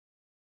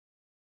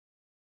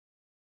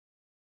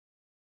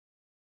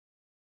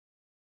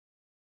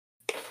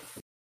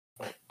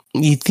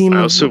 You theme.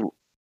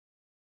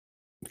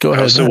 Go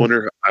ahead.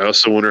 I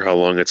also wonder how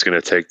long it's going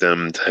to take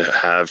them to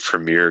have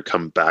Premiere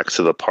come back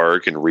to the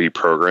park and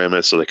reprogram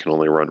it so they can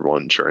only run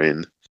one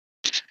train.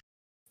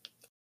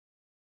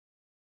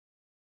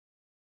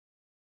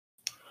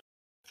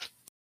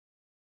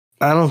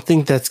 I don't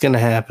think that's going to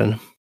happen.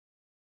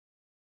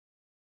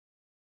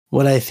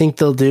 What I think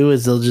they'll do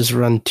is they'll just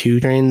run 2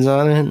 trains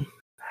on it.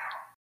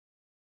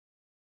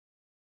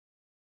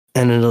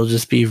 And it'll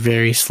just be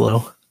very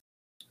slow.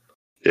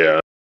 Yeah.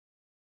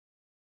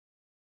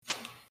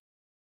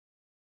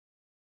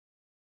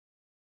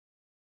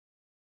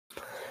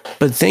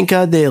 But thank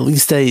God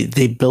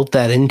they built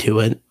that into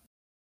it.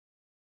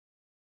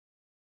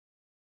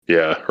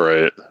 Yeah,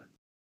 right.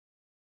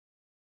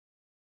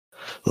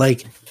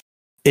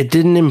 It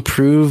didn't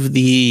improve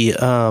the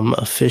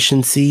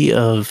efficiency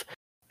of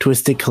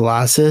Twisted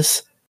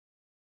Colossus,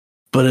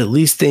 but at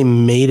least they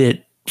made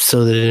it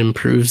so that it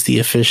improves the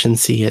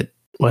efficiency at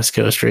West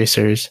Coast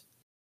Racers.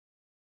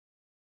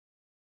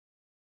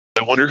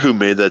 I wonder who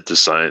made that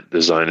design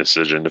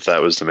decision, if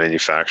that was the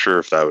manufacturer,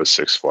 if that was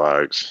Six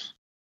Flags.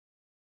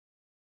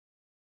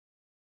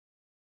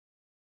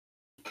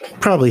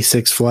 Probably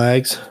Six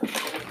Flags.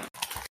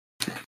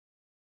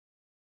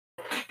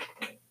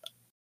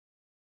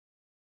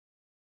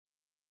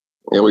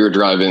 Yeah, we were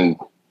driving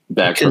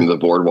back from the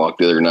boardwalk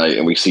the other night,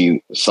 and we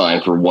see a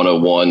sign for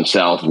 101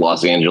 South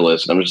Los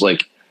Angeles. And I'm just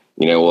like,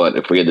 you know what?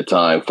 If we had the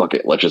time, fuck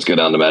it. Let's just go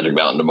down to Magic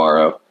Mountain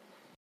tomorrow.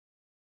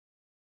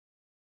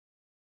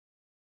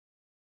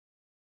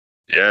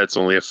 Yeah, it's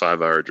only a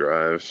 5-hour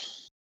drive.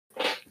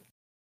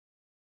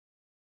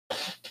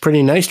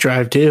 Pretty nice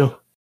drive, too.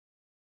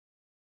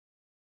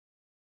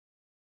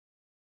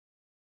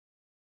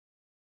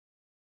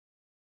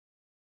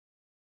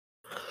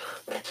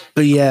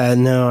 But yeah,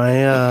 no,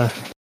 I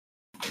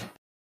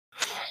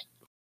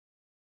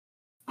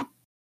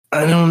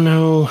don't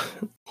know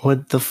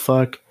what the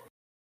fuck.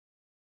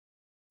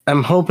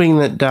 I'm hoping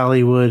that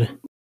Dollywood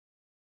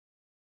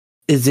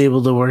is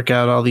able to work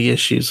out all the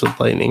issues with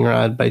Lightning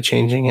Rod by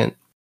changing it.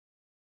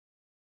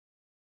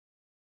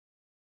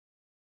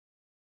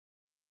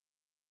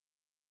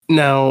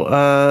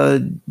 Now,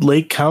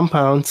 Lake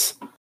Compounds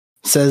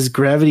says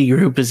Gravity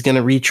Group is going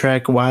to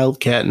retrack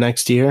Wildcat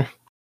next year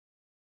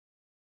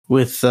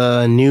with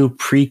a new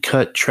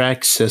pre-cut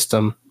track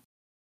system.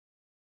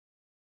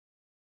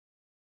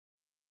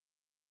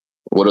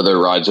 What other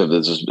rides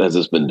has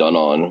this been done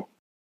on?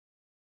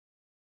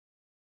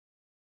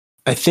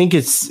 I think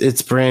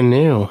it's brand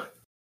new.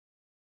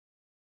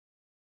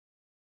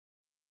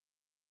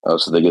 Oh,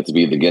 so they get to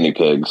be the guinea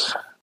pigs.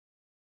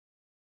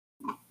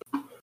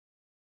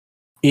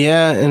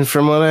 Yeah, and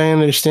from what I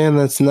understand,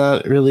 that's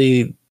not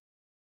really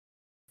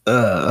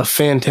a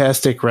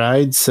fantastic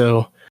ride,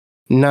 so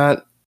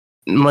not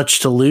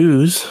much to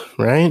lose,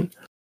 right?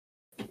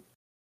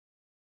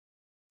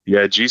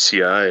 Yeah,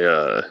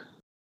 GCI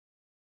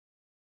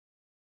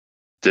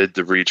did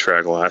the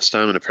retrack last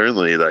time, and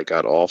apparently that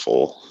got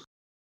awful.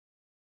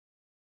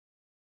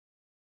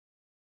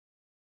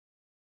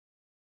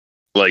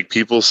 Like,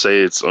 people say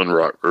it's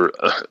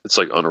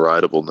like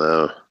unrideable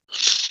now.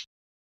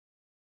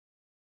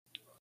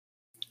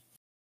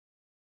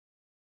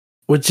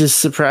 Which is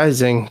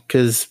surprising,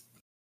 because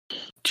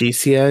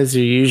GCIs are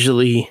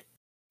usually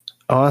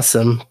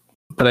awesome,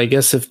 but I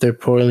guess if they're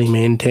poorly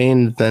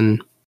maintained,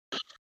 then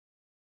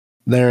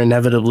they're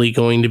inevitably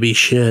going to be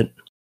shit.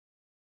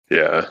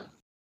 Yeah.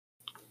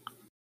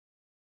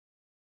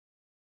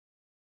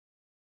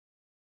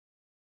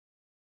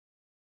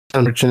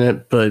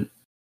 Unfortunate, but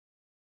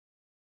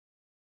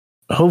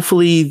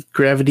hopefully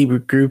Gravity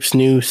Group's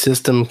new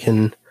system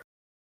can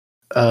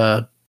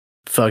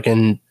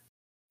fucking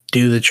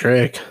do the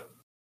trick.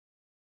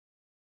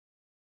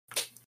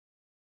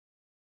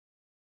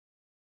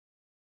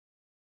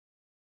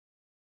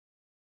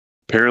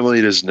 Apparently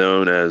it is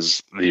known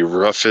as the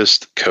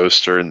roughest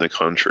coaster in the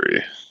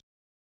country.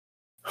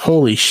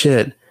 Holy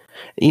shit.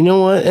 You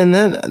know what? And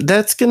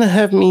that's going to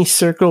have me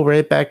circle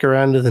right back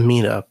around to the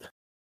meetup.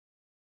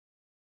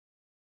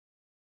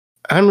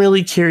 I'm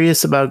really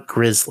curious about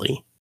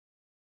Grizzly.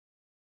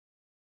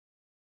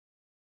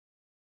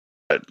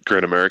 At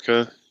Great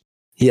America?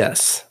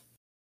 Yes.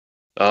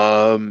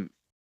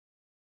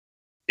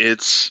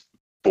 It's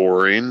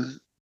boring,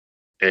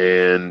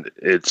 and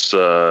it's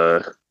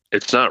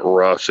not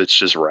rough, it's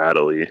just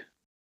rattly.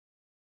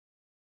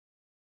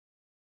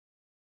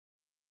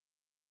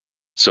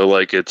 So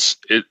like it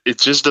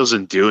just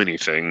doesn't do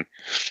anything.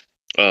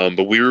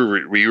 But we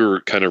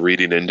were kind of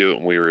reading into it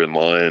when we were in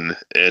line,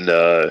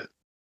 and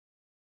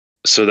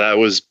so that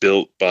was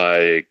built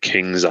by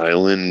Kings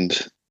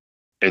Island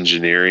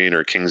Engineering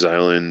or Kings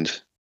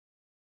Island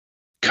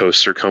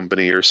Coaster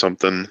Company or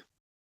something.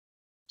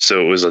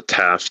 So it was a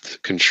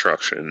Taft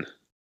construction,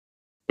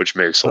 which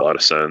makes a lot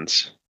of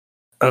sense.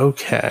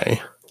 Okay.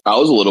 I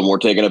was a little more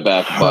taken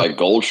aback by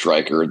Gold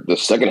Striker. The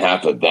second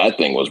half of that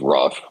thing was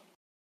rough.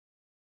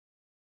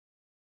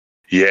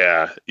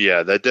 Yeah,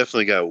 that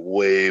definitely got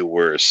way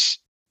worse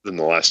than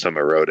the last time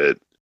I rode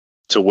it,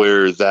 to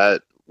where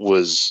that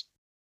was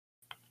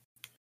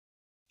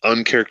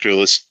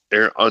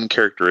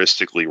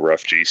uncharacteristically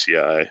rough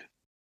GCI,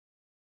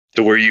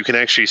 to where you can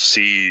actually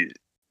see,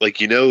 like,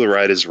 the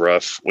ride is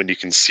rough when you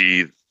can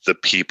see the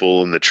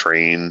people in the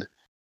train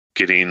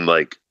getting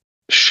like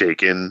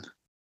shaken.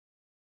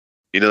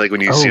 Like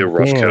when you see a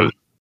rough coat,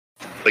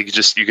 like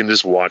you can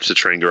just watch the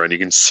train go around. You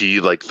can see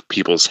like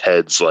people's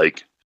heads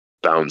like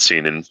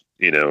bouncing and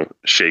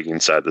shaking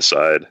side to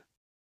side.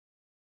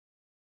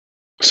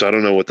 So I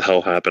don't know what the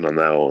hell happened on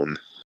that one.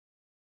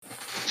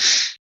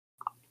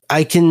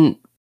 I can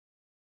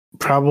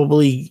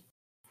probably,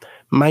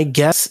 my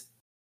guess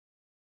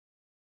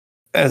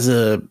as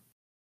a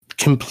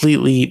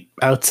completely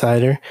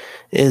outsider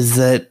is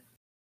that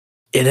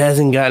it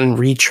hasn't gotten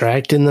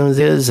retracked in those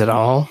areas at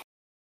all.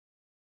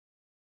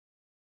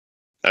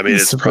 I mean,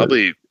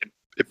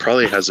 it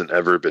probably hasn't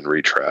ever been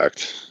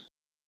retracked.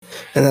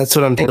 And that's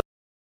what I'm thinking.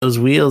 Those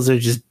wheels are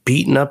just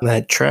beating up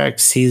that track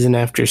season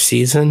after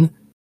season.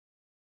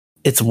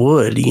 It's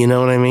wood, you know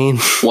what I mean?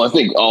 Well, I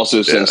think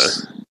also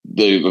since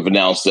they've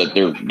announced that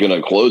they're going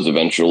to close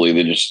eventually,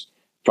 they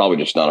probably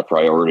just not a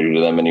priority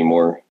to them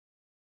anymore.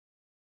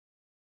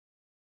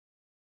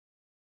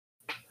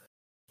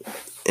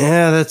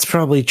 Yeah, that's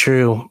probably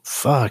true.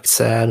 Fuck,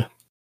 sad.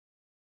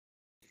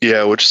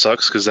 Yeah, which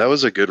sucks because that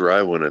was a good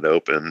ride when it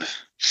opened.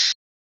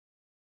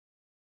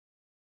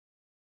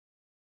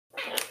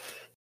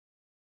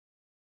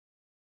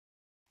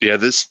 Yeah,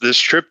 this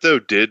trip though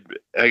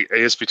I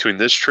guess between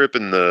this trip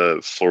and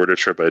the Florida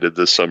trip I did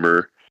this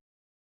summer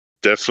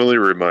definitely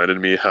reminded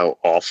me how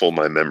awful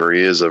my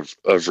memory is of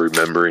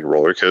remembering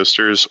roller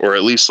coasters, or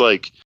at least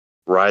like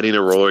riding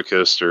a roller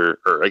coaster,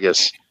 or I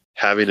guess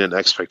having an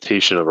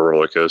expectation of a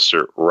roller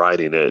coaster,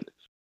 riding it,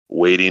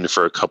 waiting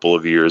for a couple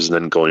of years and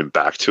then going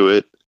back to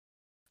it,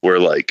 where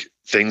like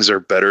things are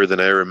better than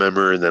I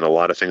remember and then a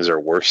lot of things are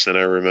worse than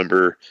I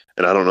remember.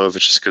 And I don't know if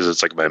it's just because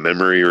it's like my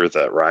memory or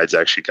that rides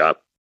actually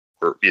got,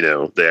 or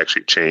they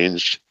actually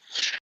changed.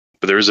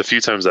 But there was a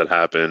few times that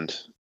happened.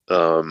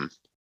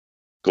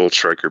 Gold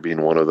Striker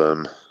being one of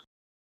them.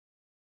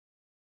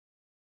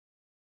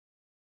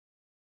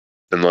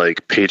 And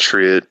like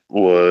Patriot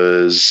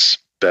was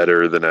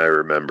better than I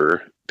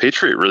remember.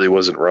 Patriot really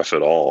wasn't rough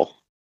at all.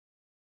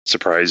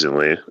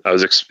 Surprisingly, I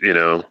was,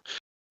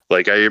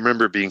 like I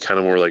remember being kind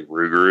of more like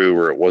Rougarou,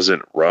 where it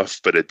wasn't rough,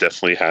 but it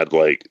definitely had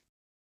like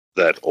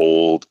that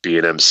old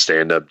B&M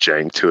stand-up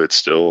jank to it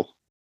still.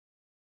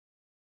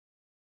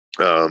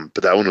 But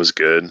that one was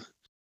good.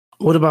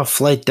 What about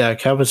Flight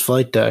Deck? How was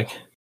Flight Deck?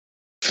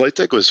 Flight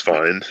Deck was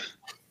fine.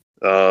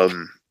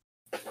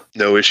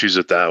 No issues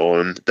with that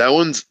one. That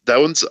one's.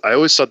 I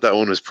always thought that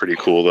one was pretty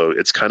cool though.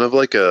 It's kind of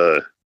like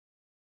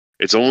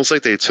it's almost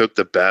like they took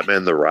the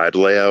Batman the Ride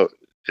layout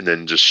and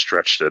then just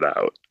stretched it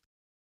out.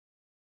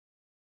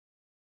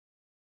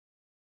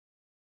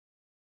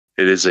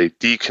 It is a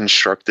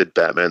deconstructed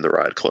Batman the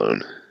Ride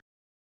clone.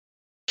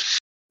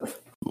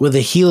 With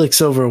a helix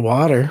over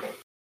water.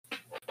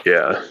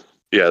 Yeah.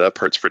 Yeah, that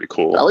part's pretty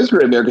cool. I always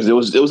great there because it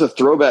was a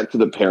throwback to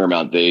the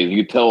Paramount days.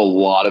 You could tell a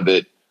lot of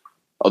it,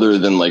 other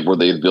than like where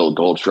they built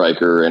Gold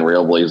Striker and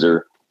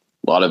Railblazer,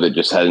 a lot of it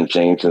just hadn't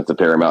changed since the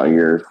Paramount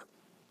years,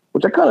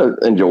 which I kind of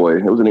enjoy.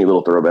 It was a neat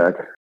little throwback.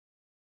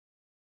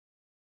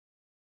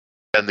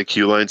 And the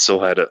Q line still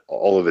had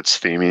all of its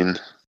theming,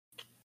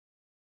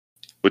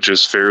 which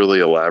is fairly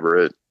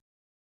elaborate.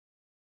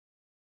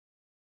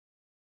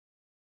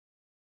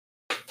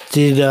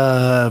 Did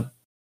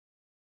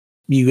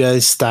you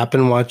guys stop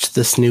and watch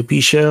the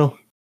Snoopy show?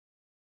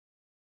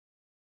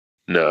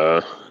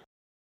 No.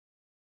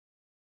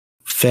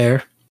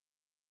 Fair.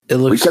 It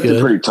looks We kept good.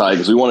 it pretty tight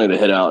because we wanted to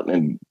head out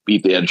and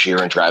beat the Ed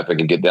Sheeran traffic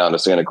and get down to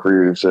Santa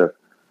Cruz. So it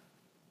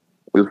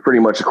was pretty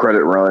much a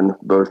credit run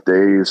both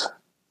days.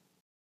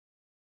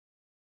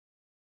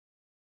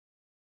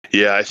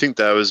 Yeah, I think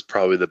that was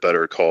probably the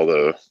better call,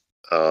 though.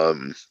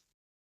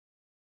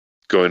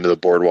 Going to the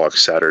boardwalk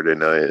Saturday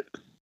night.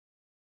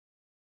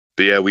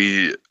 But yeah,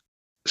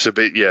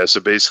 so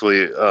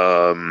basically,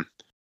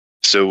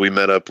 so we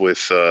met up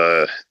with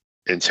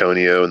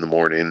Antonio in the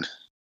morning.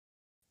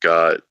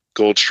 Got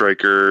Gold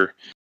Striker,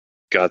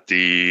 got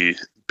the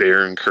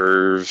Baron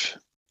Curve,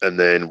 and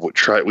then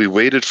we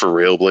waited for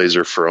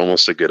Railblazer for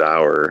almost a good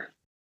hour.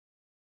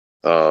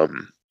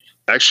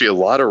 Actually, a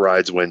lot of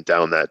rides went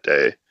down that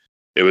day.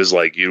 It was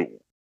like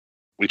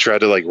we tried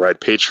to like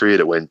ride Patriot,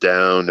 it went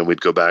down, and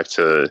we'd go back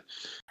to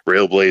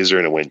Railblazer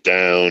and it went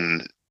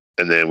down,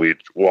 and then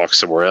we'd walk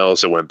somewhere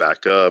else, it went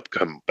back up,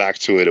 come back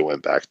to it, it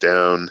went back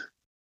down.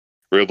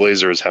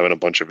 Railblazer was having a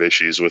bunch of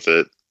issues with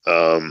it.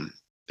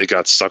 It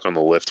got stuck on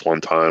the lift one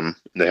time,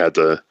 and they had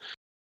to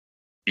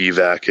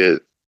evac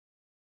it.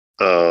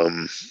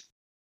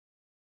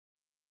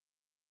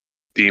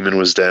 Demon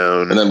was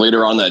down. And then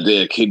later on that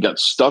day, a kid got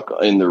stuck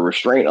in the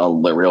restraint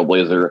on the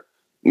Railblazer.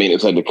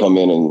 Maintenance had to come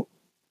in and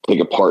take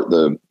apart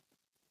the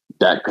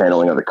back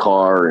paneling of the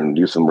car and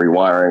do some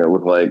rewiring, it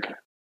looked like.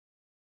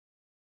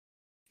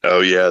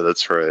 Oh, yeah,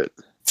 that's right.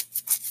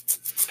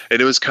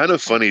 And it was kind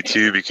of funny,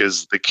 too,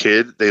 because the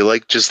kid, they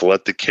like just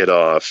let the kid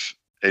off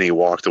and he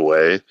walked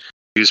away.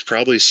 He was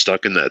probably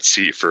stuck in that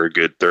seat for a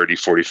good 30,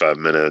 45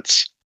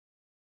 minutes.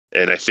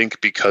 And I think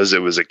because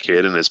it was a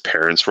kid and his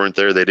parents weren't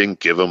there, they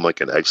didn't give him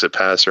like an exit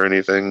pass or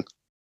anything.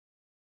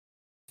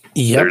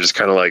 Yeah. They're just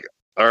kind of like,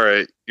 all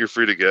right, you're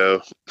free to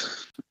go.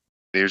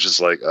 He was just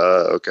like,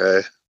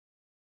 okay.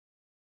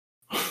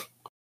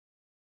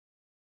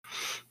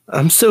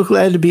 I'm so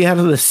glad to be out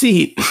of the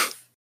seat.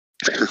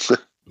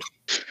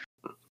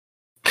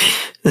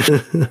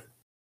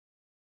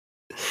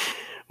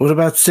 What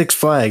about Six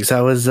Flags?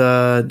 How was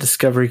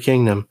Discovery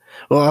Kingdom?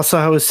 Well, also,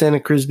 how was Santa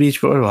Cruz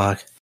Beach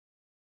Boardwalk?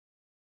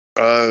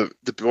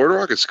 The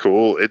boardwalk is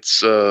cool.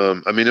 It's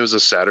it was a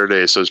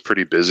Saturday, so it's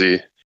pretty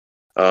busy.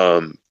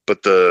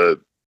 But the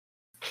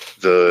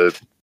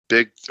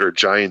big or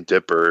Giant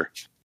Dipper,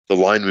 the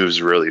line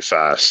moves really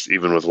fast,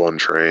 even with one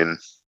train.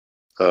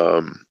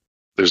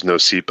 There's no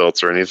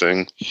seatbelts or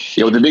anything.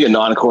 Yeah, with it being a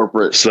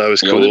non-corporate, so that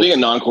was cool. With it being a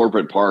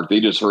non-corporate park, they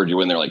just herd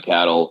you in there like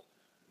cattle.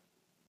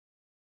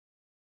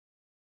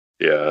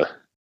 Yeah.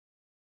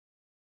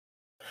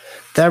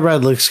 That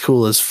ride looks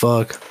cool as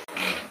fuck.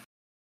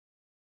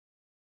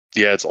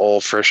 Yeah, it's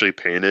all freshly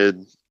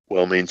painted,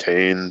 well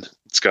maintained.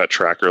 It's got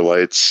tracker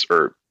lights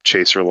or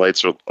chaser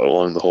lights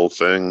along the whole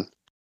thing.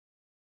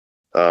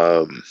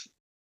 Yeah,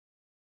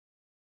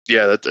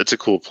 that's a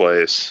cool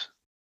place.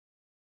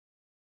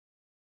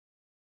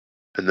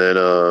 And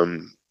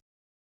then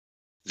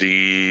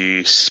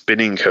the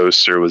spinning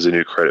coaster was a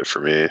new credit for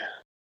me.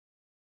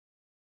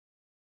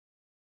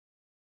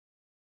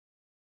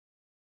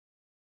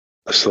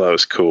 So that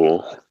was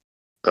cool.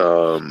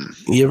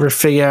 You ever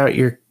figure out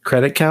your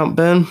credit count,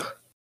 Ben?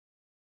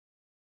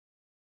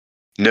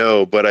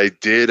 No, but I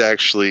did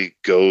actually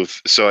go.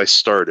 So I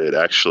started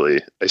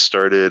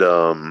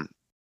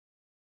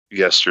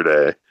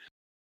yesterday,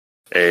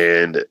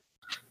 and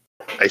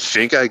I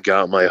think I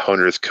got my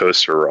 100th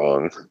coaster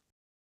wrong.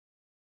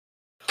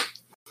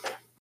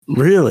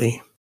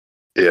 Really?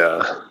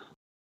 Yeah.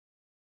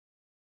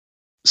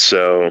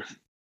 So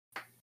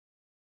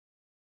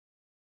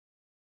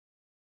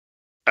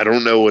I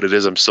don't know what it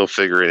is. I'm still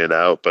figuring it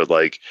out, but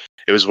like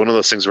it was one of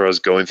those things where I was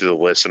going through the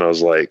list and I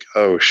was like,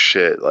 oh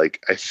shit,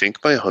 like I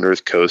think my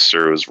 100th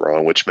coaster was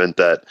wrong, which meant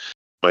that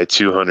my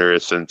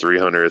 200th and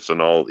 300th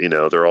and all,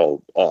 they're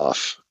all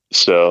off.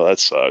 So that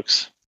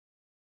sucks.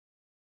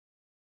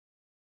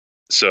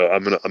 So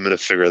I'm gonna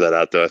figure that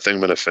out though. I think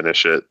I'm gonna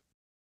finish it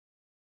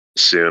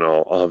soon.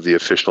 I'll have the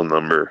official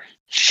number.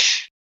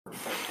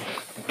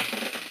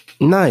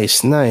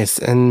 Nice.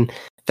 And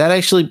that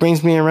actually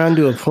brings me around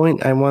to a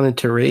point I wanted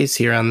to raise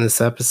here on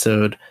this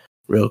episode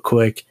real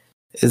quick,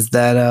 is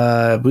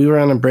that we were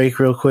on a break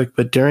real quick,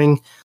 but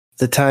during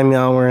the time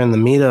y'all were in the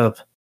meetup,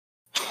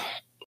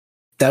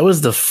 that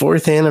was the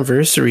 4th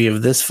anniversary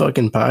of this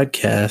fucking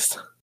podcast.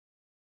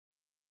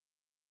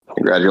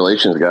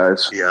 Congratulations,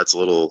 guys. Yeah, it's a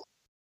little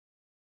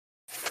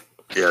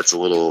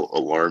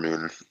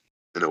alarming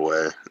in a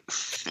way.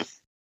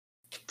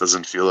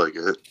 Doesn't feel like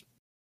it.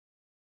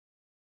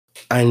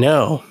 I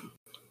know.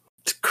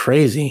 It's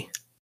crazy.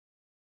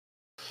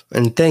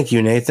 And thank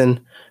you,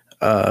 Nathan.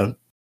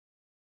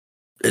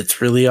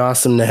 It's really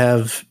awesome to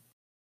have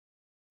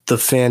the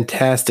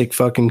fantastic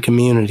fucking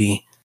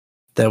community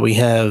that we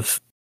have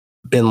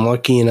been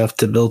lucky enough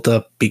to build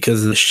up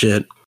because of this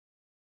shit.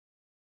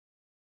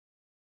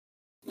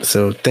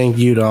 So thank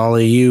you to all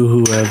of you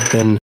who have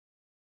been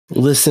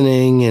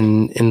listening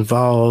and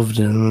involved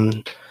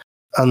and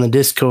on the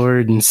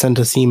Discord and sent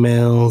us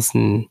emails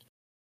and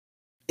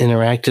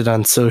interacted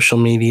on social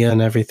media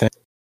and everything.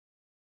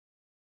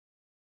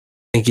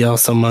 Thank you all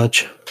so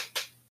much.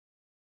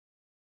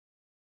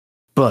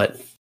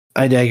 But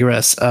I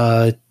digress.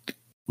 Let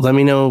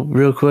me know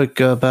real quick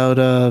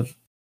about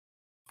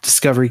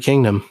Discovery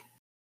Kingdom.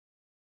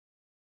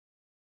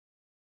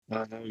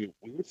 We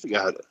actually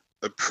got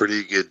a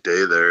pretty good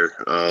day there.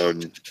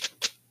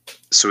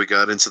 So we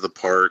got into the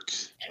park,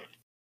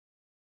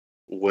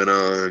 went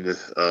on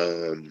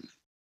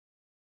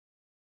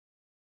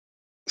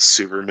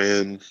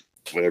Superman,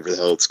 whatever the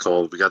hell it's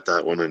called. We got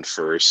that one in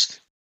first.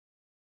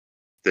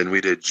 Then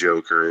we did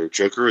Joker.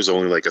 Joker was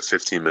only like a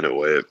 15-minute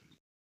wait.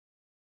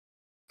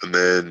 And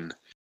then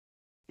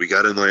we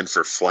got in line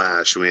for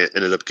Flash, and we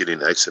ended up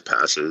getting exit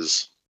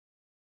passes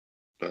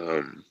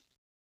from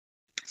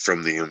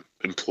the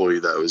employee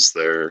that was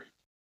there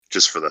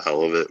just for the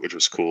hell of it, which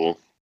was cool.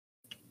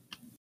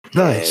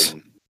 Nice.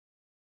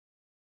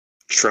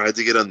 Tried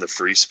to get on the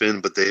free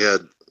spin, but they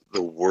had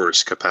the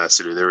worst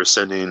capacity. They were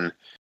sending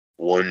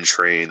one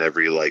train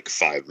every like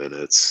 5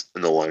 minutes,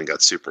 and the line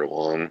got super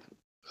long.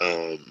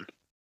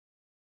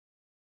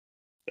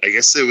 I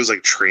guess it was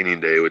like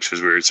training day, which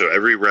was weird. So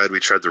every ride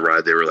we tried to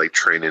ride, they were like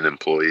training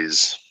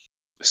employees.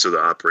 So the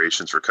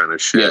operations were kind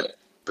of shit. Yeah.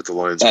 But the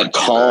lines at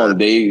Con,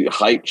 they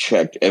height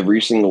checked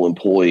every single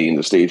employee in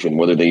the station,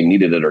 whether they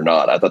needed it or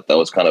not. I thought that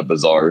was kind of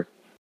bizarre.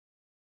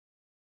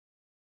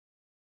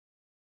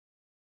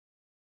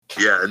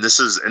 Yeah, and this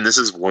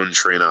is one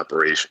train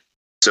operation.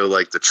 So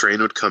like the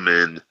train would come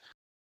in,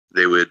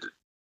 they would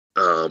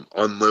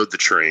unload the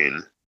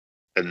train,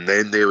 and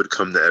then they would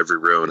come to every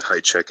row and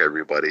height check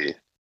everybody.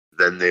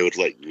 Then they would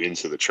let you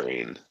into the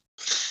train.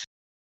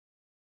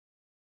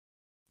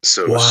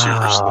 So it was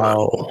super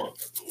slow.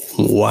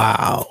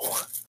 Wow.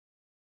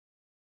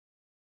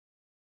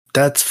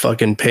 That's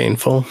fucking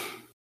painful.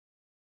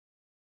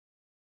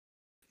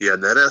 Yeah,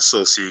 and that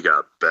SLC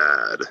got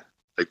bad.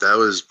 Like that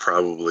was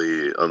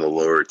probably on the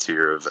lower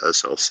tier of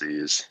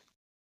SLCs.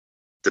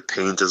 The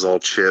paint is all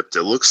chipped.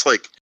 It looks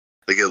like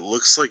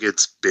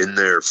it's been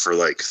there for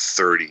like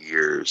 30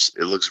 years.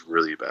 It looks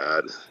really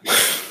bad.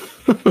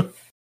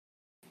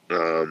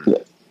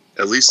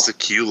 At least the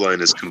queue line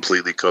is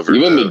completely covered.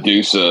 Even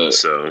Medusa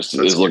is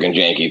looking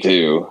janky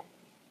too,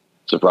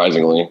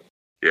 surprisingly.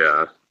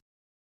 Yeah.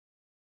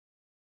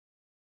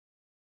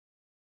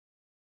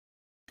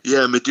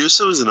 Yeah,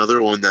 Medusa was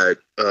another one that,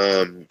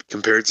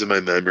 compared to my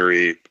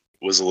memory,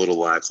 was a little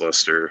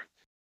lackluster.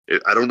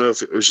 I don't know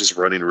if it was just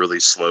running really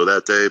slow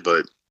that day,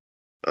 but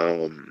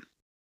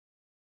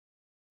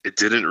it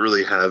didn't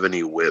really have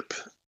any whip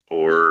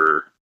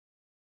or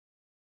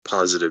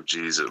positive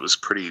G's. It was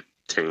pretty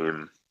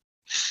tame.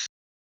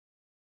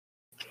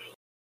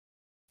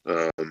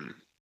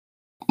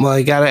 Well,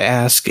 I gotta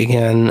ask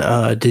again,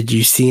 did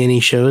you see any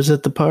shows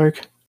at the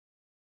park?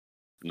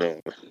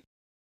 No.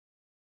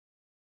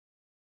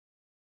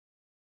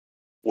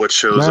 What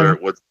shows are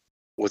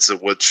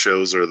what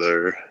shows are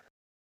there?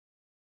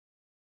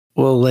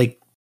 Well, like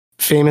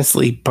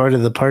famously, part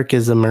of the park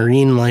is a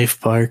marine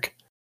life park.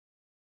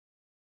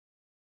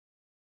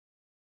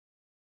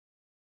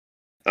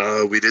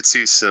 We did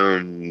see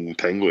some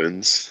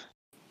penguins.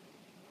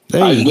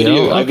 I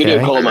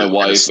video called my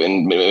wife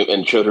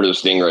and showed her the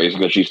stingrays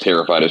because she's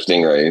terrified of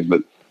stingrays,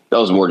 but that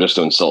was more just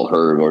to insult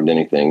her more than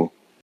anything.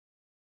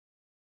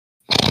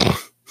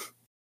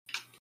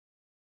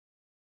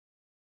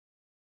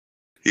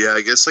 Yeah,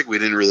 I guess like we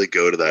didn't really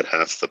go to that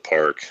half of the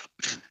park.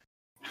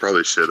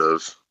 Probably should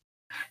have.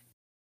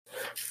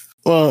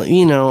 Well,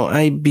 you know,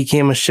 I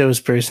became a shows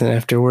person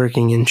after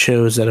working in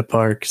shows at a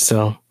park,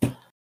 so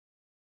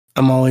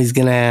I'm always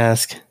gonna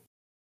ask.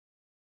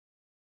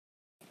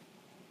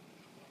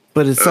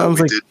 But it sounds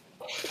like.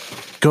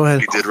 Go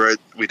ahead.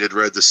 We did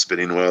ride the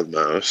Spinning Wild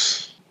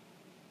Mouse.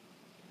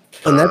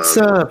 And that's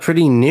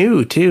pretty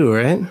new too,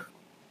 right?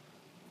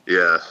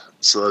 Yeah,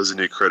 so that was a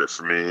new credit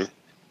for me.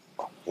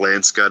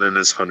 Lance got in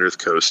his 100th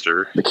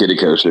coaster. The kiddie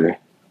coaster.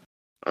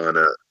 On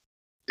it.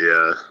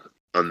 Yeah.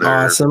 On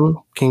there. Awesome.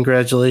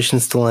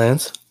 Congratulations to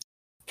Lance.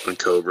 On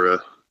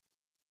Cobra.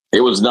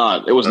 It was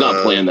not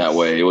planned that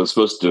way. It was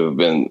supposed to have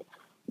been,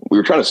 we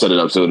were trying to set it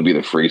up so it would be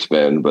the free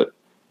spin, but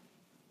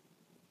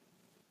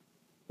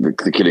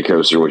the kiddie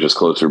coaster was just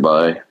closer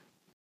by.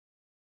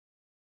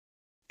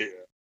 Yeah.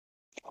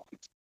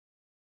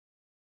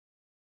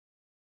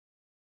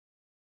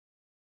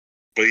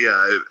 But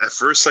yeah, at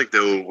first, like,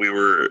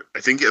 though,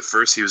 I think at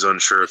first he was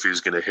unsure if he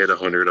was going to hit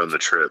 100 on the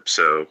trip,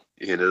 so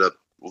he ended up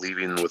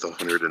leaving with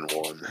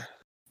 101.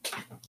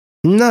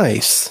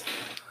 Nice.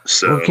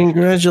 So, well,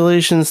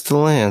 congratulations to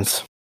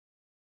Lance.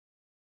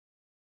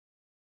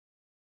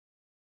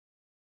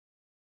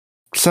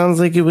 Sounds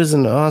like it was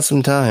an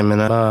awesome time,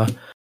 and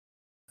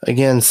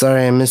again,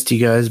 sorry I missed you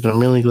guys, but I'm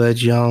really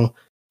glad y'all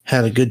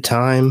had a good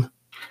time.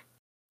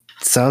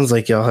 Sounds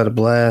like y'all had a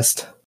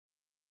blast.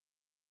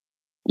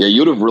 Yeah,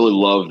 you would have really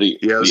loved the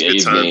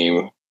A's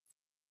game.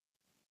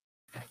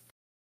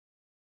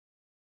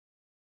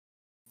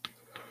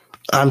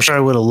 I'm sure I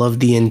would have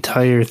loved the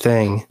entire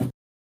thing.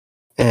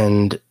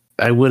 And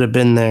I would have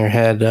been there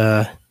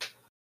had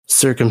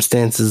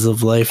circumstances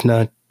of life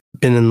not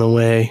been in the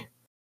way.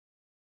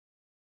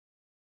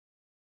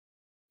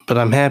 But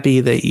I'm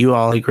happy that you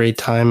all had a great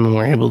time and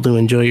were able to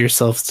enjoy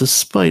yourselves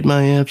despite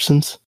my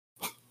absence.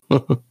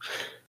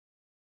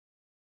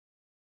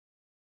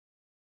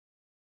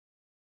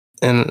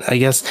 And I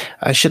guess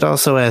I should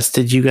also ask,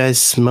 did you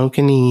guys smoke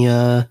any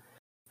of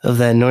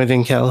that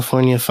Northern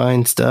California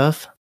fine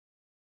stuff?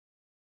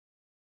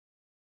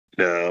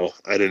 No,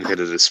 I didn't hit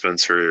a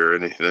dispensary or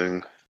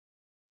anything.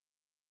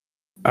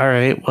 All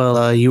right.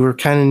 Well, you were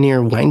kind of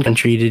near wine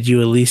country. Did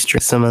you at least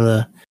drink some of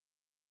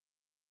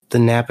the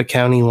Napa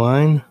County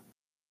wine?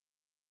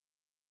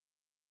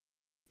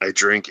 I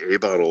drank a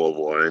bottle of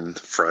wine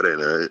Friday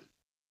night.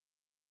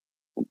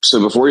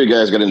 So before you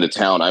guys got into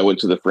town, I went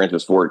to the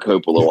Francis Ford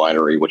Coppola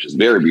winery, which is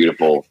very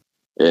beautiful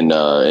in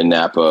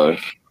Napa.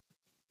 If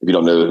you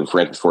don't know who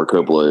Francis Ford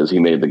Coppola is, he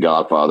made The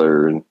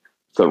Godfather and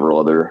several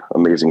other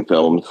amazing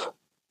films.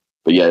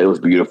 But yeah, it was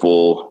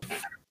beautiful.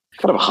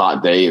 Kind of a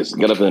hot day. It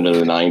got up into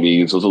the 90s.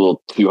 It was a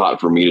little too hot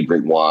for me to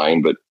drink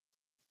wine, but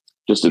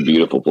just a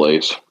beautiful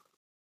place.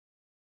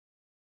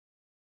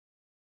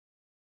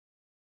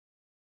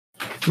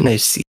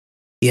 Nice.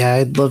 Yeah,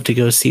 I'd love to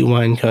go see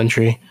wine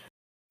country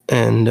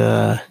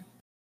and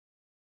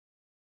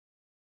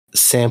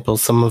sample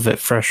some of it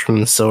fresh from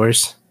the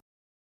source.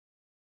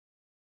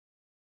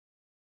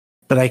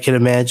 But I could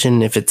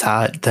imagine if it's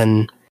hot,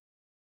 then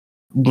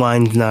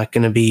wine's not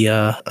going to be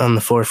on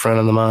the forefront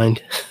of the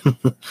mind.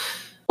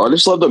 I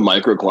just love the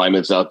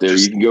microclimates out there.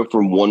 You can go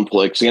from one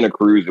place. Santa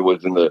Cruz, it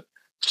was in the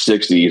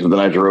 60s, and then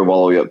I drove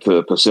all the way up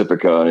to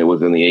Pacifica, and it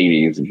was in the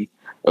 80s.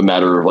 A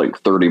matter of like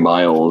 30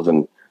 miles,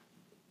 and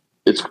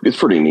it's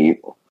pretty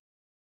neat.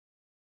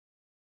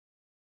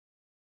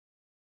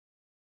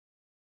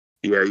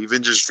 Yeah,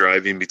 even just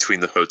driving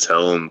between the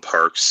hotel and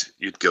parks,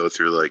 you'd go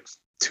through like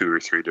 2 or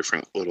 3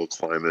 different little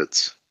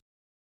climates.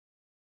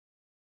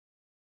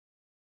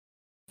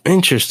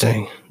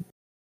 Interesting.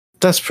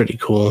 That's pretty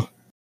cool.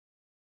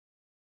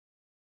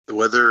 The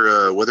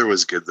weather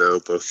was good though,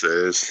 both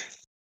days.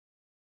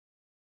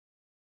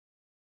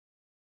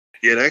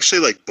 Yeah, and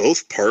actually, like,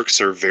 both parks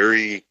are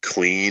very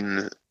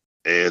clean,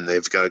 and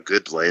they've got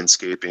good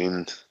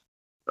landscaping.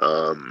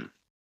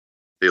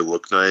 They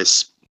look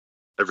nice.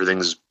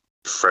 Everything's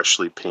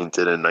freshly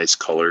painted in nice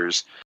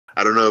colors.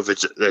 I don't know if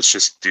that's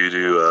just due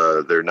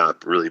to there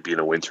not really being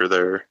a winter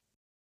there.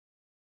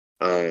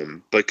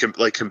 But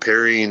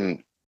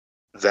comparing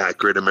that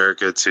Great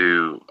America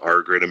to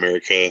our Great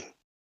America,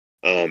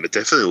 it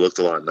definitely looked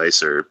a lot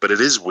nicer. But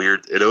it is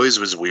weird. It always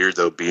was weird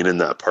though being in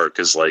that park,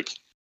 because like,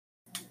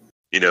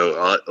 you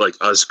know, like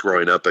us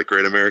growing up at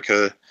Great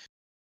America,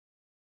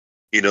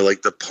 you know,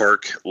 like the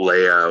park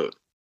layout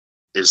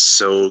is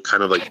so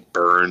kind of like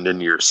burned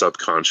in your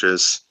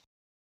subconscious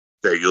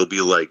that you'll be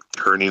like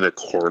turning a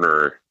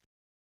corner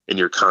and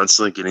you're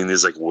constantly getting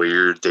these like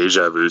weird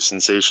deja vu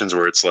sensations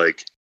where it's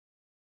like,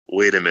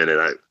 wait a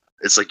minute,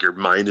 it's like your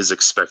mind is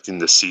expecting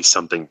to see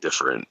something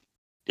different,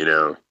 you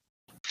know?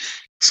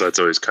 So that's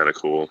always kind of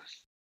cool.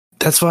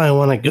 That's why I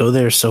want to go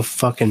there so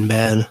fucking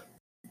bad.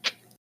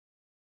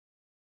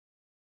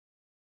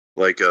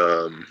 Like,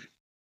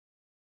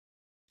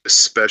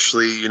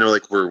 especially, you know,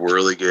 like where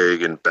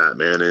Whirligig and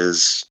Batman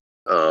is,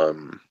 at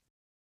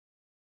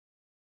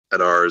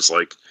ours,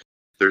 like,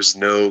 there's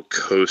no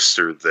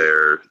coaster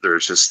there.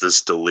 There's just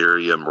this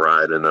delirium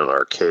ride in an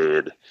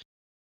arcade.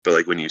 But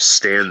like when you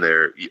stand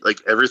there, like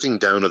everything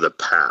down to the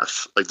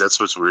path, like that's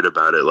what's weird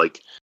about it.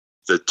 Like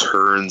the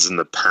turns in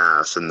the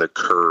path and the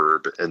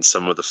curb and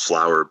some of the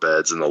flower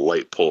beds and the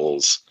light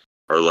poles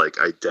are like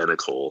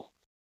identical.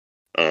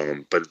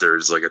 But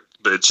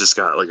it's just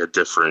got like a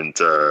different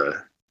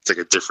It's like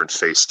a different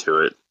face to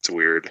it. It's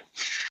weird.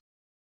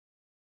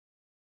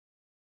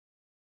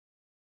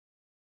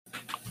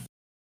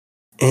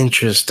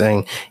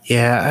 Interesting.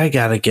 Yeah, I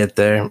gotta get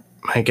there.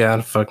 I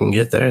gotta fucking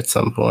get there at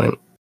some point.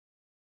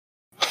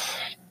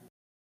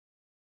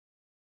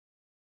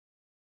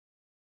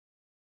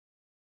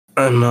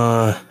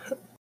 I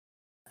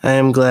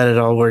am glad it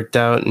all worked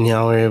out and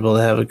y'all were able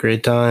to have a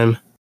great time.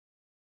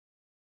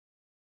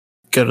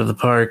 Go to the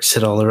parks,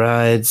 hit all the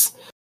rides.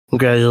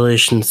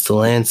 Congratulations to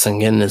Lance on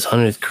getting his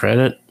 100th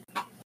credit.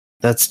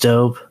 That's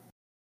dope.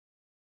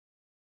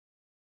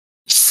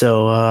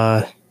 So,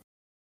 I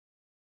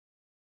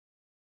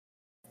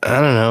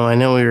don't know. I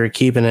know we were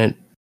keeping it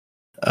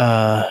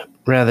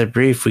rather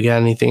brief. We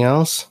got anything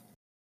else?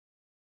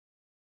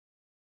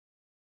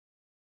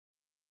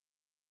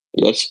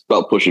 Yeah, it's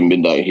about pushing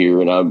midnight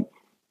here, and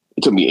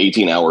it took me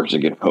 18 hours to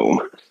get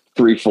home.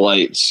 3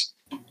 flights,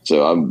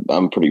 so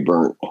I'm pretty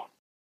burnt.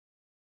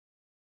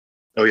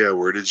 Oh yeah,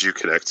 where did you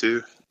connect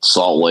to?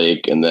 Salt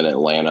Lake and then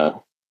Atlanta.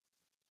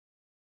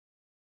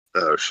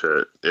 Oh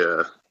shit,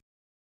 yeah.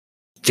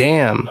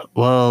 Damn.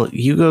 Well,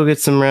 you go get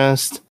some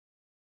rest.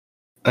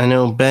 I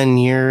know, Ben,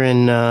 you're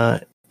in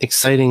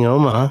exciting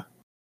Omaha.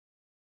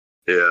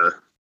 Yeah.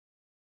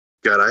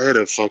 God, I had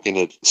a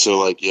fucking... So,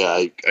 like,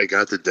 yeah, I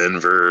got to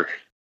Denver,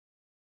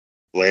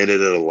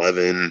 landed at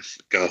 11,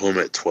 got home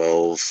at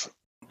 12,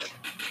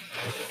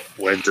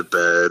 went to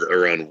bed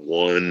around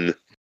 1,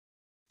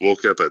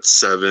 woke up at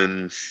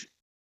 7.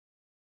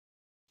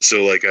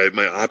 So, like,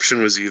 my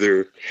option was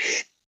either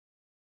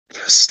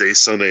stay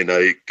Sunday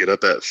night, get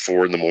up at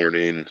 4 in the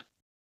morning,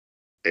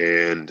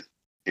 and,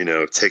 you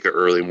know, take an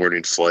early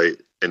morning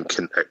flight and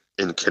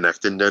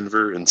connect in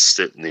Denver and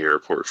sit in the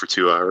airport for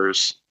 2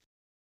 hours,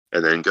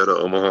 and then go to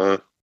Omaha.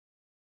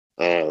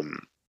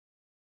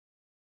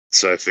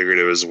 So I figured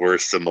it was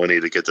worth the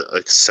money to get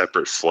a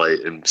separate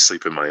flight and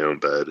sleep in my own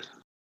bed.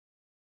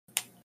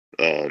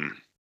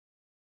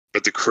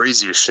 But the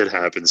craziest shit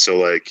happened. So,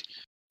 like,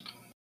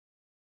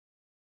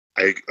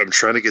 I'm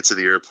trying to get to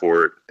the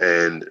airport,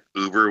 and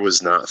Uber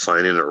was not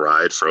finding a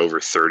ride for over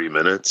 30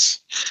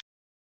 minutes.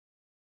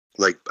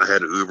 Like, I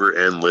had Uber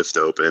and Lyft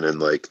open, and,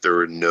 like, there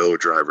were no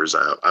drivers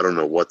out. I don't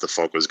know what the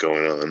fuck was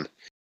going on.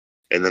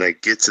 And then I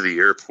get to the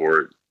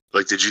airport.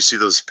 Like, did you see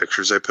those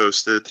pictures I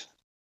posted?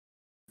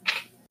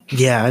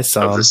 Yeah, I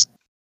saw them.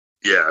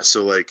 Yeah,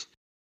 so, like,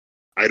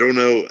 I don't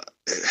know.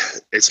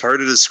 It's hard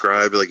to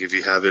describe, like, if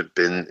you haven't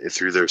been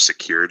through their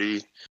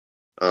security.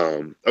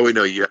 Oh wait,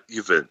 no,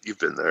 you've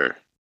been there.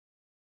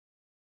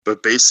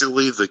 But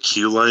basically, the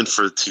queue line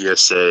for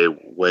TSA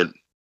went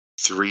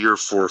 3 or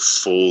 4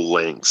 full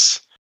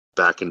lengths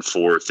back and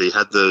forth. They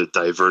had to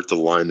divert the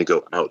line to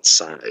go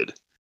outside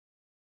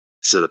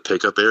to the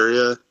pickup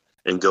area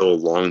and go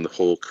along the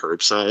whole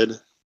curbside.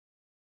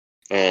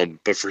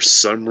 But for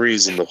some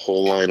reason, the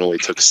whole line only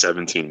took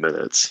 17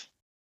 minutes.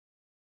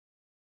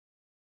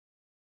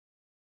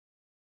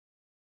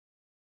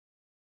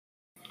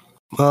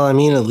 Well, I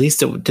mean, at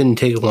least it didn't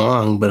take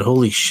long, but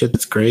holy shit,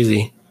 that's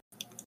crazy.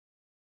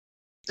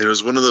 It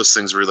was one of those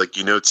things where, like,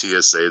 you know,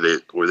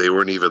 TSA, where they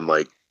weren't even,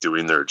 like,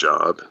 doing their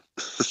job.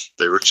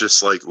 They were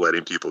just, like,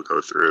 letting people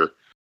go through.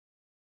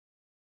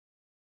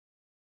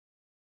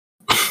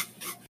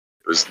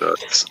 It was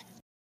nuts.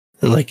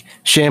 And, like,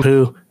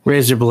 shampoo,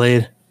 razor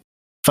blade,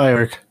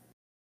 firework.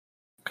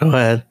 Go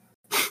ahead.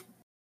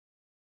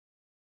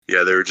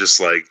 Yeah, they were just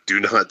like,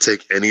 do not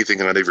take anything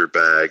out of your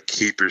bag.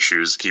 Keep your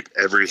shoes. Keep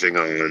everything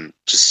on.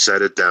 Just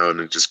set it down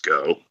and just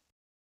go.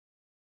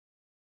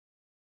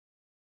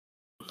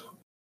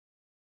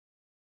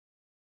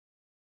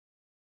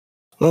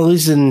 Well, at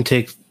least it didn't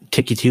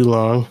take you too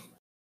long.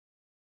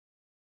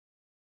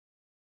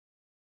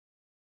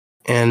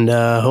 And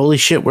holy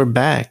shit, we're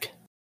back.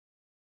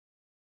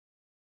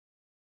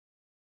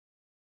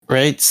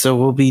 Right? So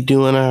we'll be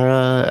doing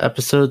our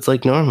episodes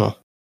like normal.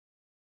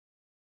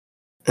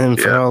 And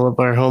for all of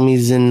our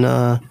homies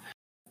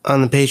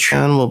on the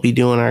Patreon, we'll be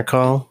doing our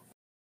call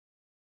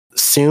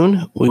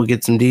soon. We'll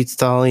get some deets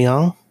to all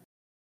y'all.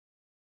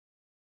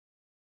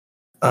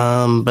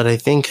 But I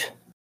think,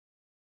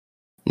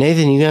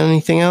 Nathan, you got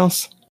anything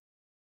else?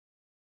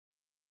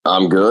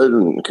 I'm good,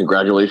 and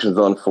congratulations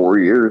on 4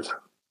 years.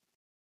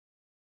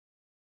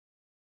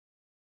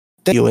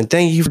 Thank you, and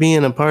thank you for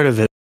being a part of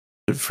it,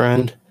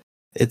 friend.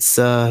 It's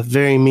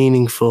very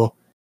meaningful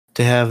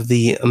to have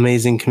the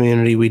amazing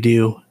community we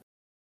do.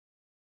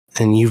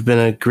 And you've been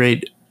a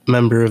great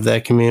member of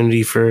that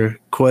community for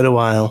quite a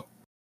while.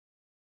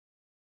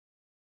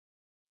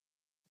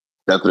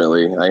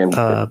 Definitely. I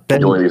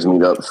enjoy these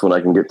meetups when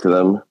I can get to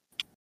them.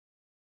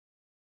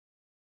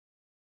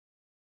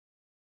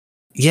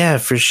 Yeah,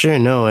 for sure.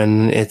 No,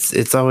 and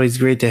it's always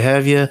great to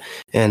have you.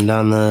 And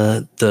on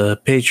the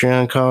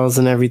Patreon calls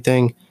and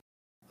everything,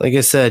 like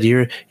I said,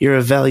 you're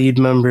a valued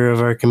member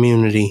of our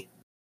community.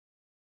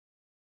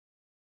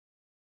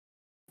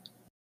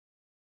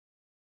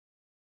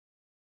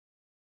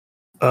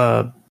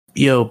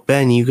 Yo,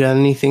 Ben, you got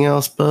anything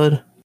else,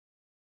 bud?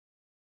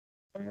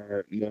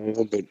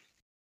 No, but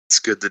it's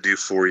good to do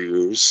 4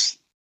 years.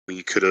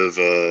 You could have.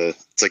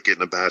 It's like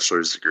getting a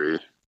bachelor's degree.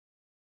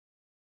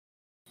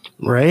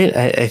 Right?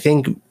 I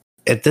think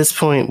at this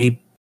point we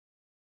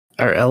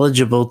are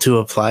eligible to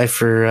apply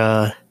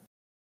for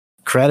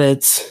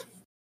credits.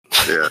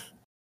 Yeah.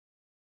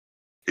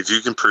 If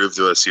you can prove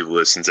to us you've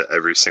listened to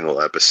every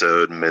single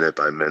episode, minute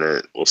by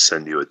minute, we'll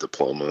send you a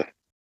diploma.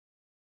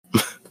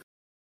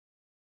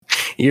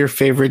 Your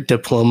favorite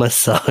diploma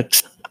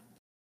sucks.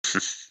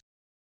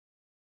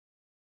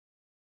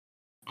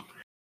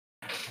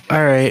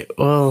 All right.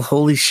 Well,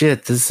 holy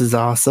shit. This is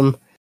awesome.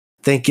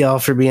 Thank y'all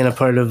for being a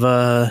part of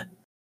the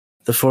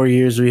 4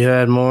 years we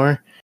had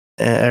more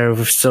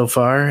so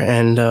far.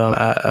 And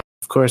of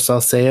course, I'll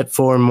say it,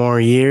 4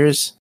 more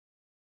years.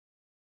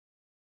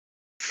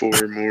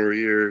 4 more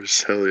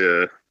years. Hell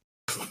yeah.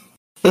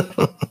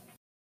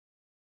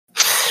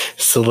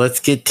 So let's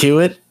get to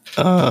it.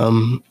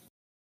 And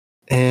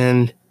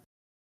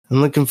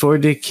I'm looking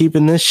forward to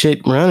keeping this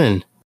shit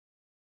running.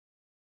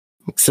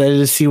 Excited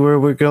to see where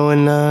we're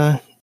going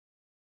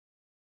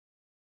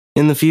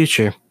in the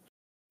future.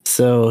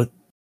 So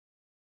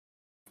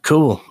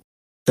cool.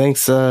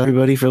 Thanks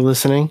everybody for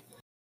listening.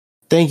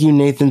 Thank you,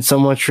 Nathan, so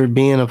much for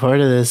being a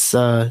part of this,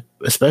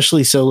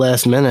 especially so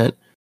last minute.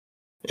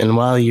 And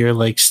while you're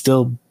like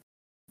still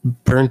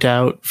burnt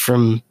out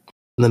from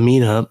the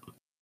meetup.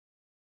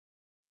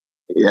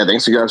 Yeah,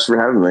 thanks you guys for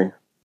having me.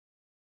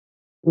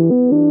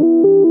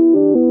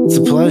 It's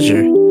a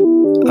pleasure.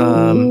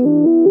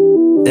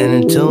 And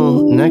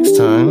until next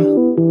time,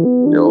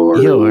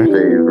 Your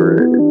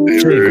favorite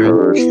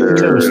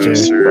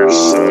coaster.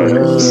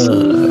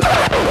 Coaster.